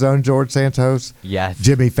has his own George Santos. Yes.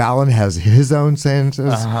 Jimmy Fallon has his own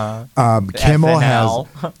Santos. Kimmel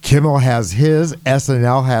has his.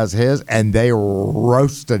 SNL has his, and they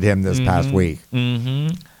roasted him this past week.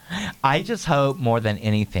 I just hope more than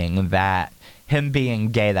anything that him being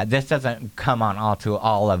gay, that this doesn't come on all to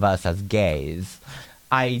all of us as gays.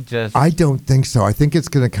 I don't think so. I think it's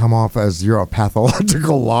going to come off as you're a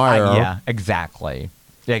pathological liar. Yeah, exactly.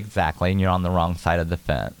 Exactly, and you're on the wrong side of the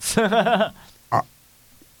fence.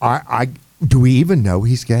 Do we even know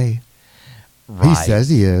he's gay? Right. He says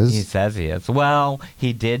he is. He says he is. Well,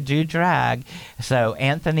 he did do drag. So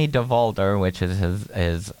Anthony DeVolder, which is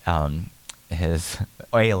his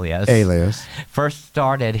alias, first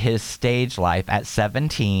started his stage life at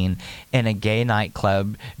 17 in a gay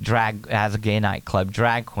nightclub as a gay nightclub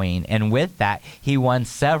drag queen, and with that, he won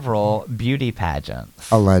several beauty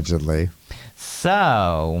pageants. Allegedly.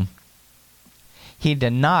 So, he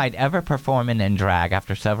denied ever performing in drag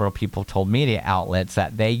after several people told media outlets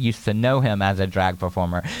that they used to know him as a drag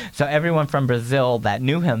performer. So everyone from Brazil that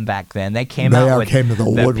knew him back then, they came out with to the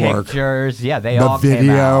woodwork. Pictures. Yeah, they the all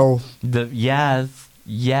video. came out.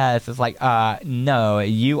 Yes. It's like, no,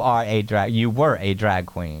 you were a drag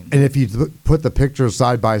queen. And if you put the pictures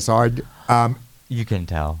side by side, you can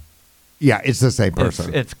tell. Yeah, it's the same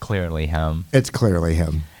person. It's clearly him. It's clearly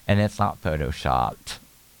him. and it's not photoshopped.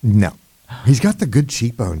 No. He's got the good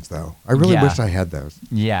cheekbones, though. I really Yeah. wish I had those.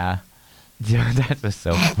 Yeah. Yeah, that was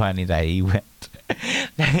so funny that he went.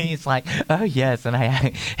 He's like, oh yes, and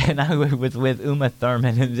I was with Uma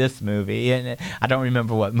Thurman in this movie, and I don't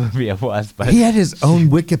remember what movie it was, but He had his own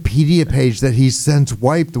Wikipedia page that he's since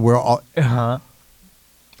wiped where all...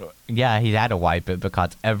 yeah, he had to wipe it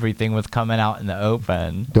because everything was coming out in the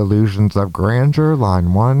open. Delusions of Grandeur,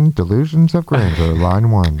 line 1. Delusions of Grandeur,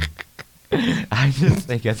 line 1. I just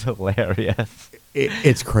think it's hilarious.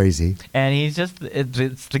 It's crazy. And he's just,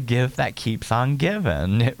 it's the gift that keeps on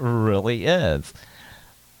giving. It really is.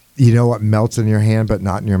 You know what melts in your hand but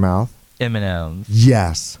not in your mouth? M&M's.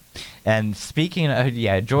 Yes. And speaking of,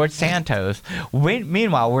 George Santos,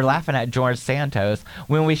 meanwhile, we're laughing at George Santos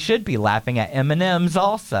when we should be laughing at M&M's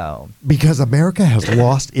also. Because America has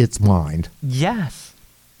lost its mind. Yes.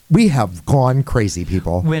 We have gone crazy,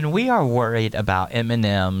 people. When we are worried about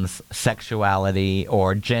M&M's sexuality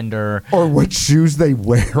or gender, Or what shoes they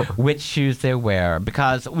wear. which shoes they wear,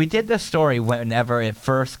 because we did this story whenever it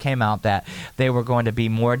first came out that they were going to be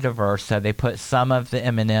more diverse, so they put some of the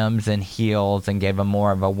M&M's in heels and gave them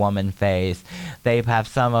more of a woman face. They have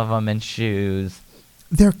some of them in shoes.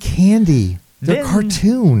 They're candy. They're Then-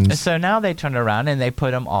 cartoons. So now they turned around and they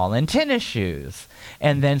put them all in tennis shoes.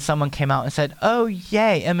 And then someone came out and said, oh,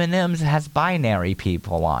 yay, M&M's has binary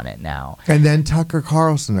people on it now. And then Tucker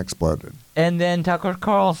Carlson exploded. And then Tucker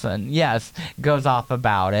Carlson, yes, goes off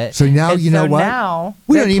about it. So now, And you know so what? Now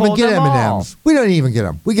We they don't even pulled get them all. M&M's. We don't even get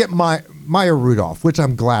them. We get Maya Rudolph, which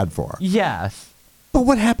I'm glad for. Yes. But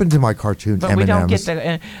what happened to my cartoon But M&M's? we don't get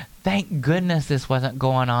the... Thank goodness this wasn't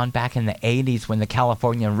going on back in the 80s when the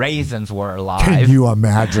California Raisins were alive. Can you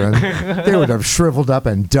imagine? They would have shriveled up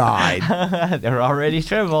and died. They're already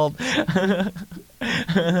shriveled. They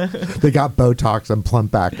got Botox and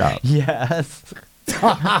plumped back up. Yes.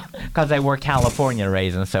 Because they were California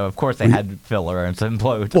raisins, so of course they had filler and some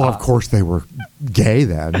Botox. Well, of course they were gay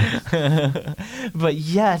then. But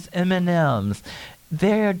yes, M&M's.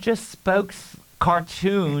 They're just spokes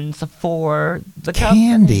cartoons for the company.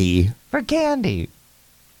 Candy. For candy.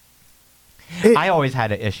 It- I always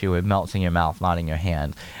had an issue with melts in your mouth, not in your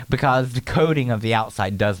hand, because the coating of the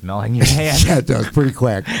outside does melt in your hand. Yeah, it does pretty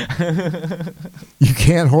quick. You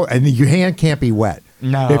can't hold, and your hand can't be wet.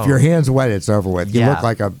 No. If your hand's wet, it's over with. You Yeah. look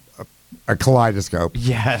like a kaleidoscope.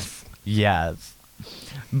 Yes, yes.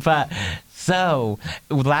 But so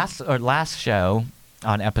last show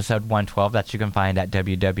on episode 112 that you can find at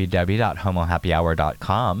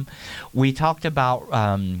www.homohappyhour.com, we talked about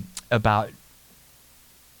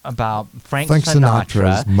Frank Sinatra's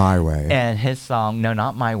Sinatra My Way. and his song. No,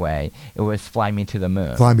 not My Way. It was "Fly Me to the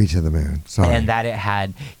Moon." Fly Me to the Moon. Sorry. And that it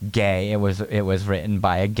had gay. It was written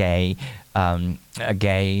by a gay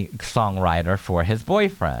songwriter for his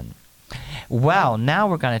boyfriend. Well, now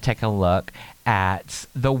we're going to take a look at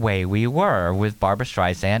The Way We Were with Barbra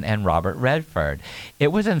Streisand and Robert Redford. It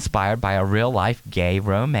was inspired by a real-life gay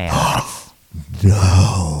romance.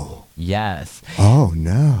 No. Yes. Oh,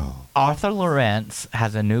 no. Arthur Lawrence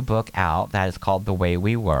has a new book out that is called The Way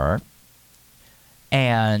We Were.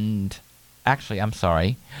 And... Actually, I'm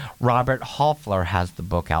sorry. Robert Hoffler has the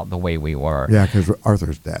book out, The Way We Were. Yeah, because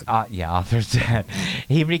Arthur's dead. Arthur's dead.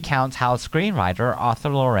 He recounts how screenwriter Arthur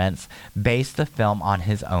Lawrence based the film on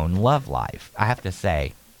his own love life. I have to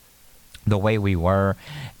say, The Way We Were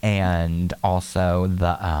and also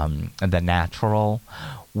The Natural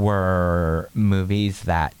were movies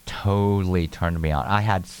that totally turned me on. I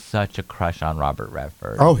had such a crush on Robert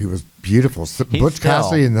Redford. Oh, he was beautiful. Butch still-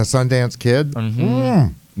 Cassidy and the Sundance Kid.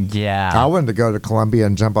 Mhm. Yeah. I wanted to go to Columbia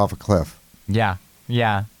and jump off a cliff. Yeah.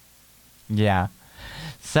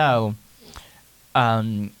 So,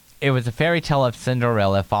 it was a fairy tale of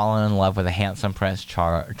Cinderella falling in love with a handsome Prince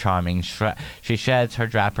Charming. She sheds her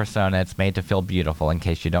drab persona. It's made to feel beautiful, in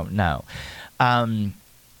case you don't know.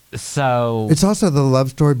 So... It's also the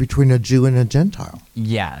love story between a Jew and a Gentile.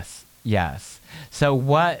 Yes. So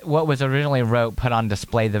what was originally put on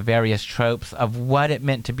display the various tropes of what it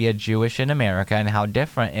meant to be a Jewish in America and how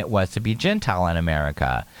different it was to be Gentile in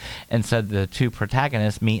America. And so the two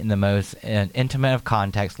protagonists meet in the most intimate of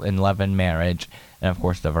contexts in love and marriage, and of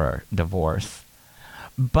course divorce.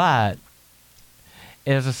 But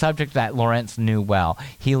it is a subject that Lawrence knew well.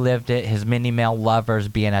 He lived it, his many male lovers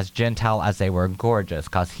being as Gentile as they were gorgeous,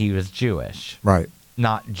 because he was Jewish. Right.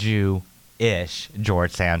 Not Jew-ish,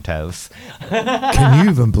 George Santos. Can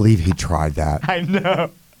you even believe he tried that? I know.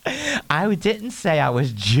 I didn't say I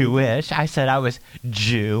was Jewish. I said I was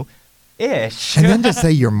Jew-ish. And then to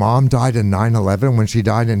say your mom died in 9/11 when she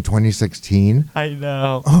died in 2016. I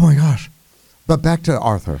know. Oh, my gosh. But back to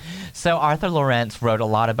Arthur. So Arthur Lawrence wrote a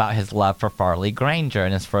lot about his love for Farley Granger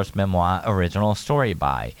in his first memoir, Original Story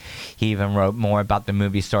By. He even wrote more about the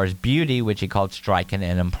movie star's beauty, which he called striking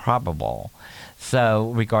and improbable. So,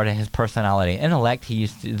 regarding his personality and intellect, he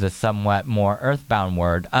used the somewhat more earthbound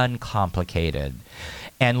word, uncomplicated.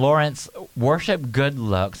 And Lawrence worshipped good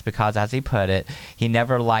looks because, as he put it, he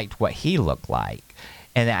never liked what he looked like.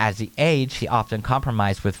 And as he aged, he often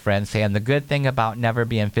compromised with friends, saying the good thing about never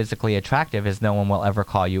being physically attractive is no one will ever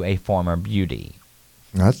call you a former beauty.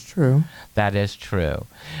 That's true. That is true.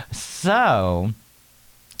 So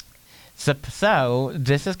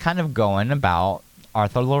this is kind of going about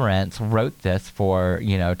Arthur Lawrence wrote this for,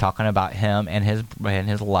 talking about him and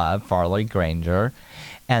his love, Farley Granger,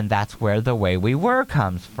 and that's where The Way We Were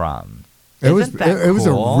comes from. It was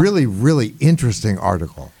cool? a really, really interesting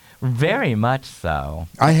article. Very much so.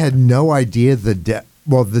 I had no idea the depth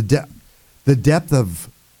of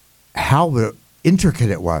how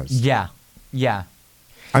intricate it was. Yeah.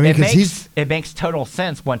 I mean, because it makes total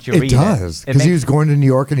sense once you read it. It does, because he was going to New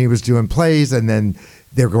York and he was doing plays, and then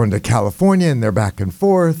they're going to California and they're back and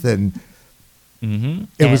forth, and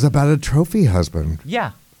it was about a trophy husband.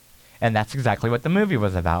 Yeah, and that's exactly what the movie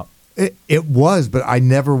was about. It was, but I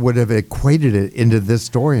never would have equated it into this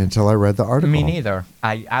story until I read the article. Me neither.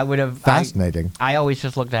 I would have. Fascinating. I always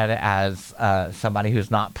just looked at it as somebody who's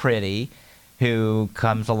not pretty, who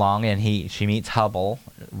comes along and she meets Hubble,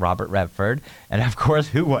 Robert Redford, and of course,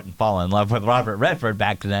 who wouldn't fall in love with Robert Redford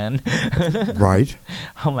back then? Right.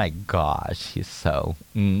 Oh my gosh, he's so.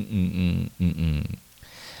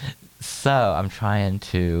 So I'm trying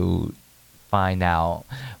to find out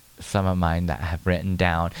some of mine that I have written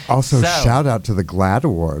down. Also, shout out to the GLAAD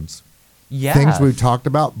Awards. Yes. Things we've talked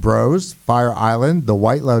about: Bros, Fire Island, The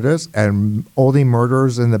White Lotus, and Oldie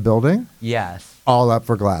Murders in the Building. Yes. All up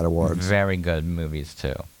for GLAAD Awards. Very good movies,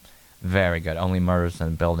 too. Very good. Only Murders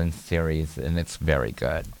in the Building series, and it's very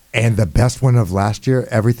good. And the best one of last year,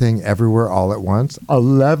 Everything Everywhere All at Once.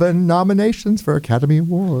 11 nominations for Academy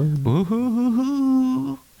Award.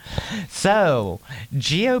 Ooh. So,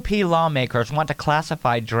 GOP lawmakers want to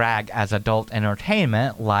classify drag as adult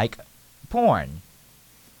entertainment like porn.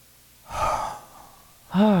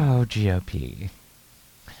 Oh, GOP.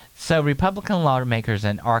 So, Republican lawmakers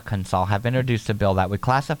in Arkansas have introduced a bill that would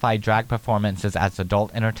classify drag performances as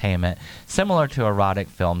adult entertainment, similar to erotic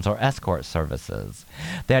films or escort services.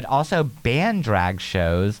 They'd also ban drag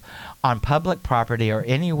shows on public property or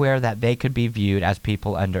anywhere that they could be viewed as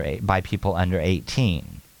by people under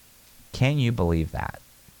 18. Can you believe that?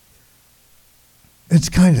 It's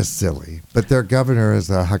kind of silly, but their governor is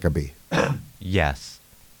a Huckabee. Yes.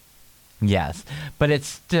 But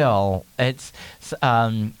Senator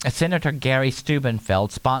Gary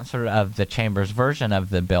Stubenfeld, sponsor of the chamber's version of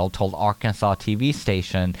the bill, told Arkansas TV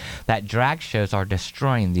station that drag shows are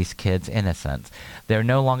destroying these kids' innocence. They're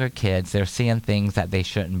no longer kids. They're seeing things that they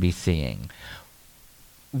shouldn't be seeing.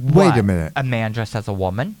 Wait a minute. A man dressed as a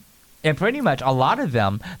woman? And pretty much a lot of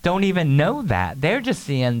them don't even know that. They're just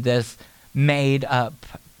seeing this made-up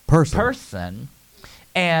person.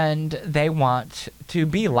 And they want to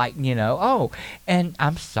be like, and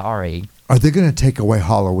I'm sorry. Are they going to take away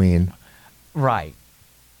Halloween? Right.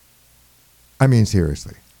 I mean,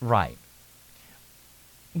 seriously. Right.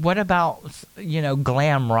 What about,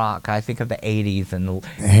 glam rock? I think of the 80s and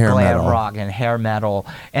glam rock and hair metal.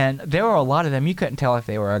 And there were a lot of them. You couldn't tell if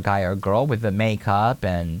they were a guy or a girl with the makeup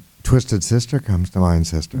and... Twisted Sister comes to mind,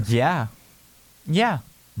 sister. Yeah.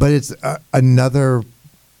 But it's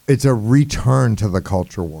it's a return to the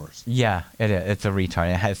culture wars. Yeah, it is. It's a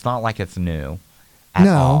return. It's not like it's new at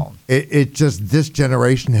all. It just, this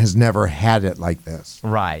generation has never had it like this.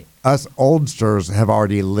 Right. Us oldsters have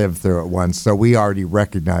already lived through it once, so we already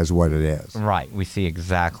recognize what it is. Right. We see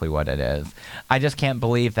exactly what it is. I just can't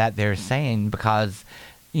believe that they're saying, because...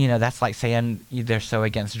 that's like saying they're so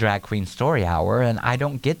against Drag Queen Story Hour, and I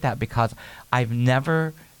don't get that because I've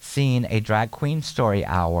never seen a Drag Queen Story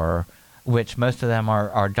Hour, which most of them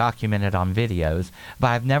are documented on videos,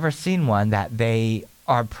 but I've never seen one that they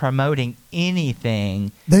are promoting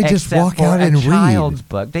anything. They just walk out and read. Child's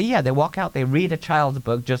book. They walk out, they read a child's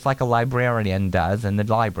book just like a librarian does in the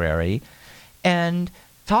library, and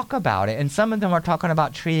talk about it. And some of them are talking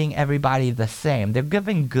about treating everybody the same. They're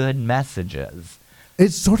giving good messages.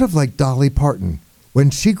 It's sort of like Dolly Parton. When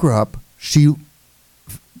she grew up, she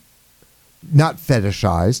not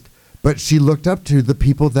fetishized, but she looked up to the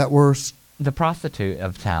people that were... the prostitute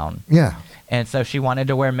of town. Yeah. And so she wanted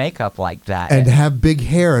to wear makeup like that. And have big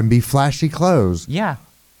hair and be flashy clothes. Yeah.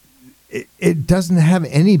 It doesn't have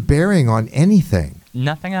any bearing on anything.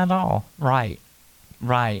 Nothing at all. Right.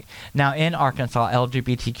 Right. Now, in Arkansas,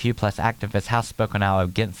 LGBTQ plus activists have spoken out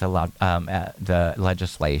against the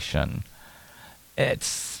legislation.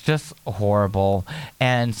 It's just horrible.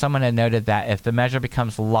 And someone had noted that if the measure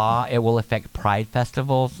becomes law, it will affect pride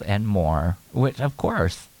festivals and more, which, of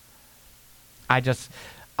course, I just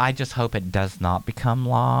hope it does not become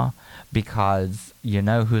law, because you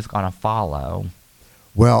know who's going to follow.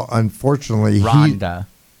 Well, unfortunately, Rhonda.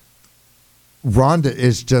 Rhonda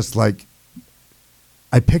is just like,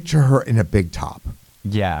 I picture her in a big top.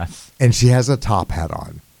 Yes. And she has a top hat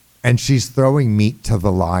on. And she's throwing meat to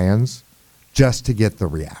the lions just to get the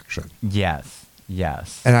reaction. Yes.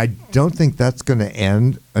 Yes. And I don't think that's going to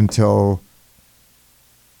end until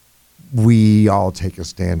we all take a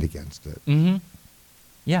stand against it. Mm-hmm.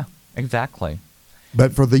 Yeah, exactly.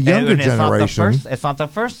 But for the younger generation... It's not the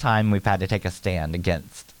first time we've had to take a stand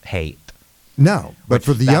against hate. No, but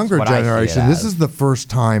for the younger generation, this is the first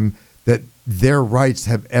time that their rights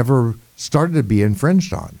have ever started to be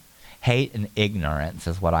infringed on. Hate and ignorance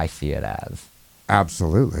is what I see it as.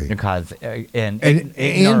 Absolutely. Because and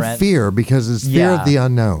ignorance, fear, because it's fear of the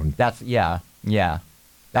unknown. That's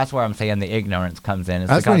That's where I'm saying the ignorance comes in.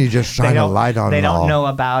 That's when you just shine a light on it. They don't know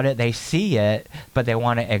about it. They see it, but they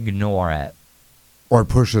want to ignore it. Or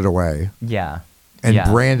push it away. Yeah. And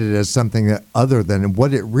brand it as something that other than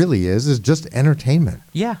what it really is just entertainment.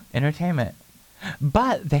 Yeah, entertainment.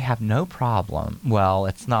 But they have no problem. Well,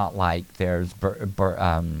 it's not like there's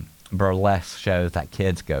burlesque shows that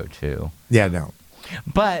kids go to. Yeah, no.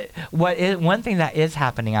 But one thing that is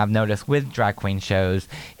happening, I've noticed with drag queen shows,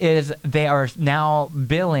 is they are now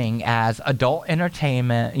billing as adult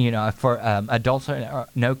entertainment. You know, for adults,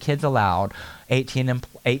 no kids allowed, 18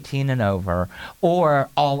 and over, or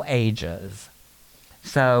all ages.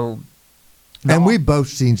 So, and we've both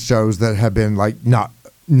seen shows that have been like not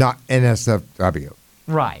NSFW,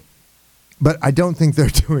 right? But I don't think they're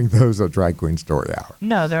doing those at Drag Queen Story Hour.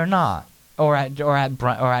 No, they're not. Or at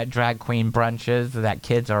drag queen brunches that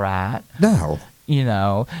kids are at. No. You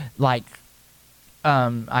know, like,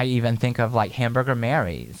 I even think of like Hamburger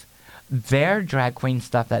Mary's. Their drag queen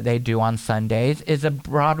stuff that they do on Sundays is a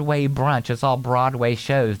Broadway brunch. It's all Broadway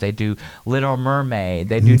shows. They do Little Mermaid.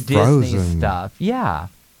 They do Disney stuff. Yeah.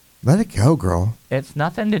 Let it go, girl. It's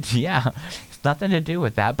nothing to do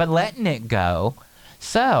with that, but letting it go.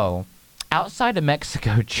 So, outside of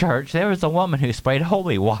Mexico Church, there was a woman who sprayed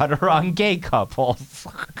holy water on gay couples.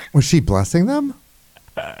 Was she blessing them?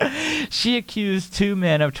 She accused two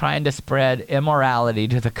men of trying to spread immorality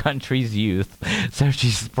to the country's youth, so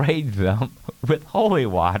she sprayed them with holy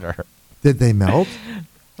water. Did they melt?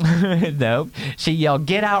 Nope. She yelled,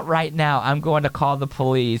 "Get out right now. I'm going to call the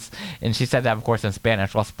police." And she said that, of course, in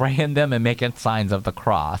Spanish, while spraying them and making signs of the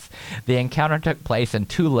cross. The encounter took place in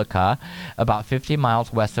Toluca, about 50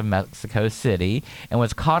 miles west of Mexico City, and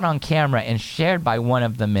was caught on camera and shared by one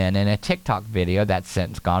of the men in a TikTok video that's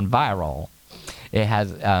since gone viral. It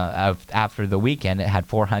has, after the weekend, it had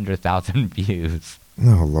 400,000 views.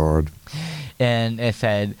 Oh, Lord. And it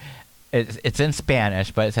said... It's in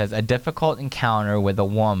Spanish, but it says, "A difficult encounter with a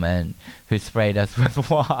woman who sprayed us with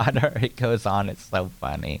water." It goes on. It's so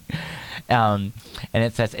funny. And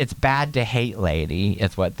it says, "It's bad to hate, lady,"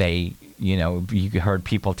 is what they, you heard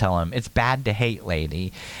people tell him. "It's bad to hate,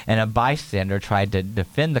 lady." And a bystander tried to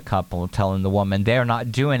defend the couple, telling the woman they're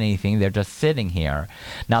not doing anything. They're just sitting here.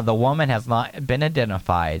 Now, the woman has not been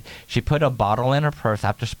identified. She put a bottle in her purse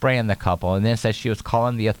after spraying the couple, and then says she was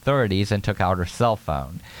calling the authorities and took out her cell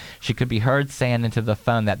phone. She could be heard saying into the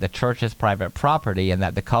phone that the church is private property and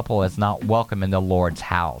that the couple is not welcome in the Lord's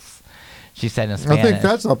house. She said in Spanish... I think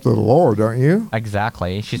that's up to the Lord, don't you?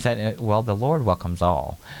 Exactly. She said, well, the Lord welcomes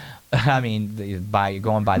all. I mean, by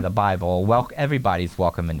going by the Bible, everybody's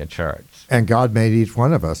welcome into church. And God made each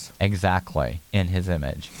one of us. Exactly. In his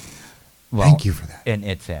image. Well, thank you for that. In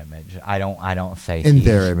its image. I don't say in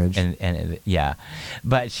their image. Yeah.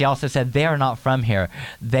 But she also said they are not from here.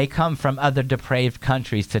 They come from other depraved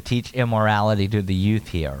countries to teach immorality to the youth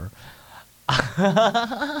here.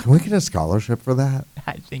 Can we get a scholarship for that?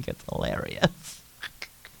 I think it's hilarious.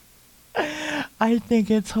 I think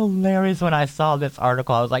it's hilarious. When I saw this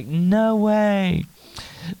article, I was like, no way.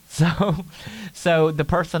 So the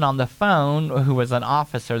person on the phone, who was an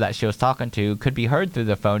officer that she was talking to, could be heard through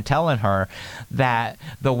the phone telling her that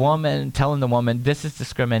telling the woman this is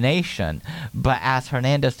discrimination, but asked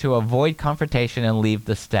Hernandez to avoid confrontation and leave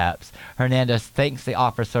the steps. Hernandez thanks the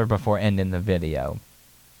officer before ending the video.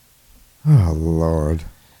 Oh, Lord.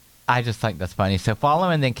 I just think that's funny. So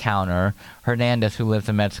following the encounter, Hernandez, who lives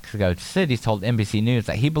in Mexico City, told NBC News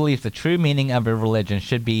that he believes the true meaning of a religion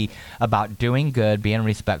should be about doing good, being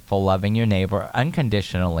respectful, loving your neighbor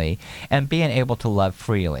unconditionally, and being able to love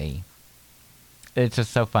freely. It's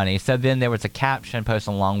just so funny. So then there was a caption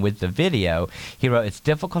posted along with the video. He wrote, "It's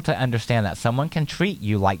difficult to understand that someone can treat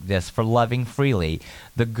you like this for loving freely.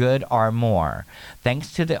 The good are more.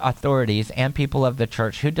 Thanks to the authorities and people of the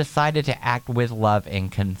church who decided to act with love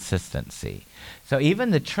and consistency." So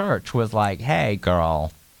even the church was like, hey,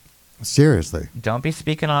 girl, Seriously. don't be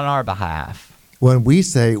speaking on our behalf. When we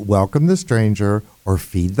say welcome the stranger or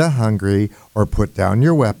feed the hungry or put down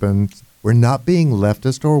your weapons, we're not being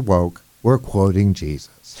leftist or woke. We're quoting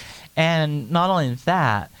Jesus. And not only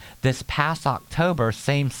that, this past October,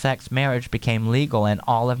 same-sex marriage became legal in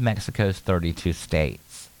all of Mexico's 32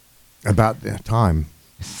 states. About that time.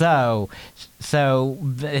 So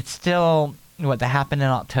it's still what that happened in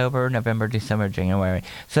October, November, December, January.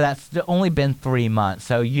 So that's only been 3 months.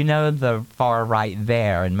 So the far right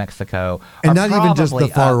there in Mexico, And are not even just the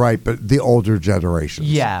probably far up. right, but the older generations.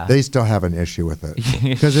 Yeah. They still have an issue with it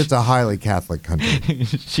because it's a highly Catholic country.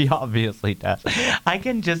 She obviously does. I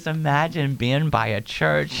can just imagine being by a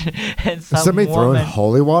church and Somebody throwing woman,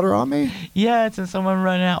 holy water on me? yes, and someone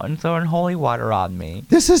running out and throwing holy water on me.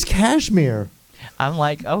 This is Kashmir. I'm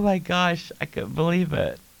like, oh my gosh, I couldn't believe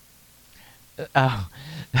it. Oh.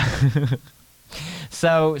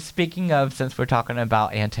 So, speaking of, since we're talking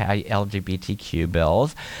about anti-LGBTQ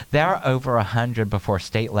bills, there are over 100 before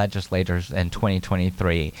state legislators in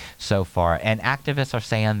 2023 so far, and activists are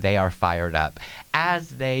saying they are fired up, as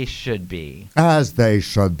they should be. As they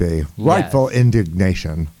should be. Rightful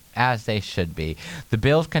indignation. As they should be. The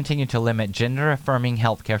bills continue to limit gender-affirming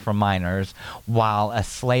healthcare for minors, while a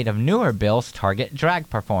slate of newer bills target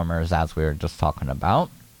drag performers, as we were just talking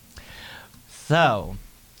about. So,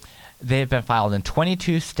 they've been filed in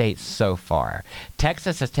 22 states so far.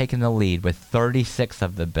 Texas has taken the lead with 36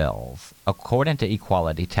 of the bills, according to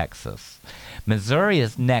Equality Texas. Missouri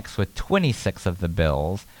is next with 26 of the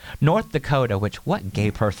bills. North Dakota, what gay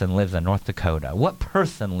person lives in North Dakota? What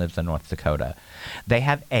person lives in North Dakota? They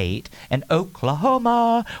have 8, and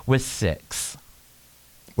Oklahoma with 6.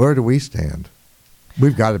 Where do we stand?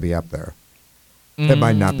 We've got to be up there. It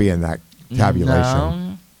might not be in that tabulation.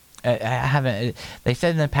 No. I haven't. They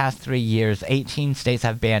said in the past 3 years, 18 states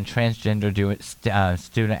have banned transgender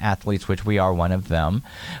student athletes, which we are one of them,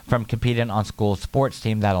 from competing on school sports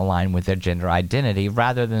teams that align with their gender identity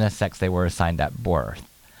rather than the sex they were assigned at birth.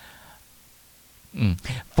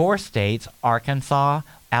 4 states, Arkansas,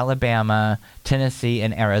 Alabama, Tennessee,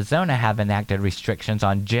 and Arizona, have enacted restrictions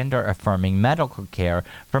on gender-affirming medical care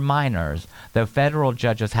for minors, though federal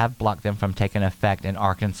judges have blocked them from taking effect in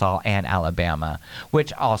Arkansas and Alabama,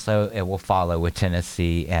 which also it will follow with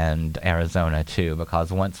Tennessee and Arizona too,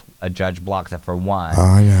 because once a judge blocks it for one,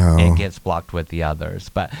 I know. it gets blocked with the others.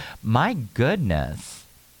 But my goodness.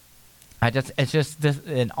 It's just this,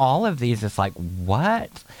 in all of these, it's like,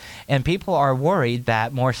 what? And people are worried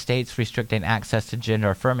that more states restricting access to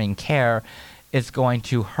gender-affirming care is going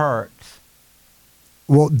to hurt.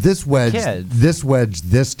 Well, this wedge kids.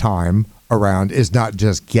 this time around is not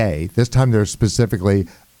just gay. This time they're specifically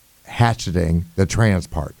hatcheting the trans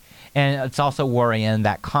part. And it's also worrying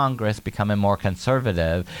that Congress becoming more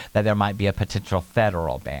conservative, that there might be a potential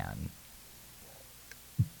federal ban.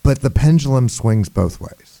 But the pendulum swings both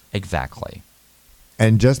ways. Exactly.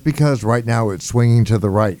 And just because right now it's swinging to the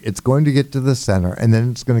right, it's going to get to the center, and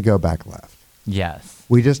then it's going to go back left. Yes.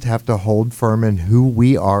 We just have to hold firm in who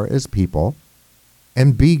we are as people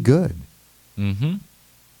and be good. Mm-hmm.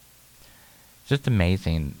 Just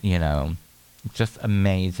amazing, just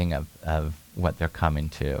amazing of what they're coming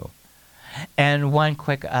to. And one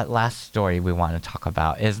quick last story we want to talk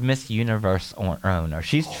about is Miss Universe owner.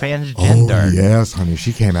 She's transgender. Oh, yes, honey.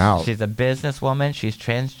 She came out. She's a businesswoman. She's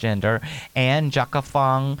transgender. And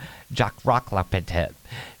Jacafong Jakraklapetit.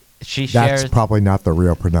 That's probably not the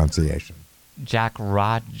real pronunciation. Jack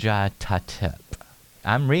Rajatatip.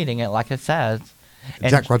 I'm reading it like it says.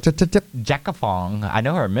 Jack Rajatatip. Jacafong. I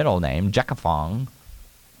know her middle name, Jacafong.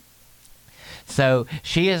 So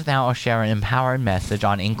she is now sharing an empowering message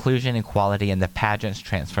on inclusion, equality, and the pageant's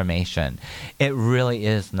transformation. It really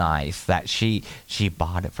is nice that she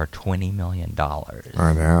bought it for $20 million.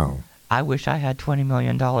 I know. I wish I had $20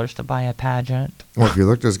 million to buy a pageant. Well, if you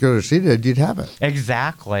looked as good as she did, you'd have it.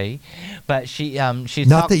 Exactly. But she's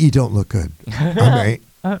not that you don't look good. I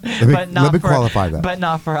mean, let me qualify that. But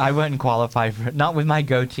not for, I wouldn't qualify for, not with my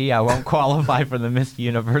goatee, I won't qualify for the Miss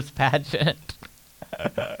Universe pageant.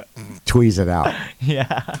 Tweeze it out.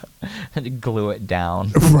 Yeah. Glue it down.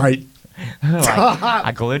 Right.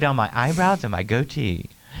 I glue down my eyebrows and my goatee.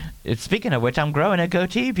 Speaking of which, I'm growing a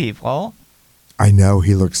goatee, people. I know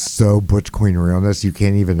he looks so Butch Queen Realness. You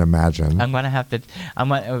can't even imagine. I'm gonna have to.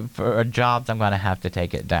 For jobs. I'm gonna have to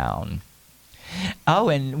take it down. Oh,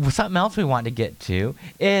 and something else we want to get to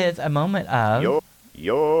is a moment of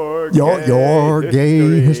your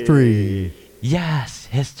gay history. Yes,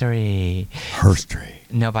 history. Herstory.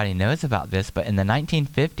 Nobody knows about this, but in the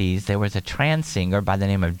 1950s, there was a trans singer by the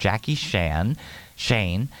name of Jackie Shane,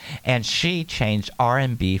 and she changed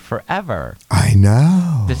R&B forever. I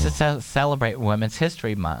know. This is to celebrate Women's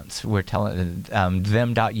History Month. We're telling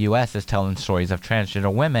them.us is telling stories of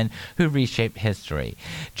transgender women who reshaped history.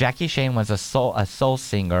 Jackie Shane was a soul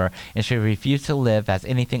singer, and she refused to live as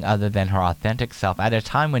anything other than her authentic self at a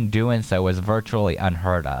time when doing so was virtually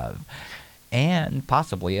unheard of and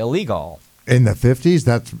possibly illegal. In the 50s,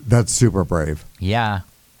 that's super brave. Yeah.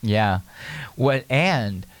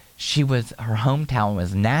 And her hometown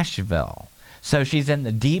was Nashville. So she's in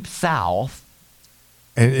the deep South.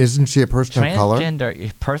 And isn't she a person of color?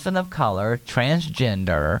 Person of color,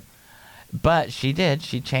 transgender. But she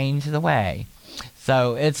changed the way.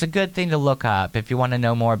 So it's a good thing to look up. If you want to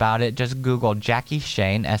know more about it, just Google Jackie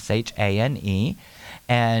Shane, Shane,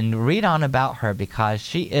 and read on about her because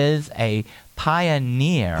she is a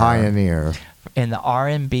pioneer in the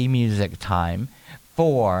R&B music time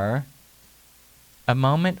for a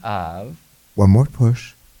moment of one more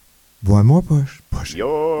push. Push.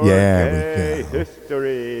 Your gay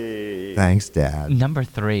history. Thanks, Dad. Number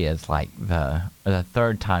 3 is like the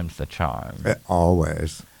third time's the charm.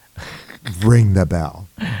 Always. Ring the bell.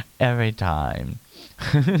 Every time.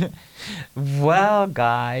 Well,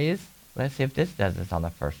 guys, let's see if this does this on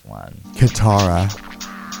the first one. Katara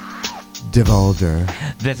DeVolder.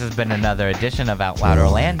 This has been another edition of Out Loud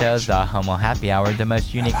Orlando, the Homo Happy Hour, the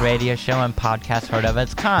most unique radio show and podcast heard of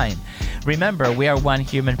its kind. Remember, we are one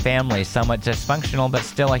human family, somewhat dysfunctional, but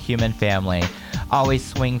still a human family. Always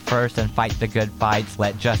swing first and fight the good fights,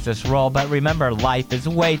 let justice roll, but remember, life is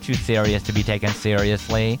way too serious to be taken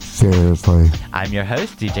seriously. Seriously. I'm your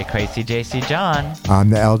host, DJ Crazy JC John.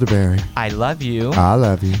 I'm the Elderberry. I love you. I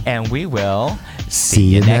love you. And we will see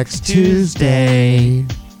you next Tuesday.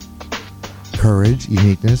 Courage,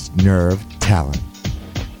 uniqueness, nerve, talent.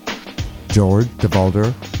 George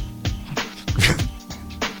DeVolder.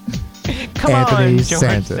 Come Anthony on, George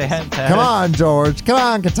Santos. Santos. Come on, George. Come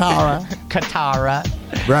on, Katara. Katara.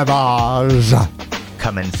 Ravage.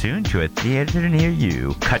 Coming soon to a theater near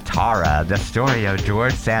you. Katara, the story of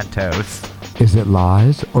George Santos. Is it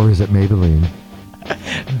lies or is it Maybelline?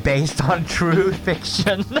 Based on true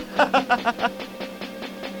fiction.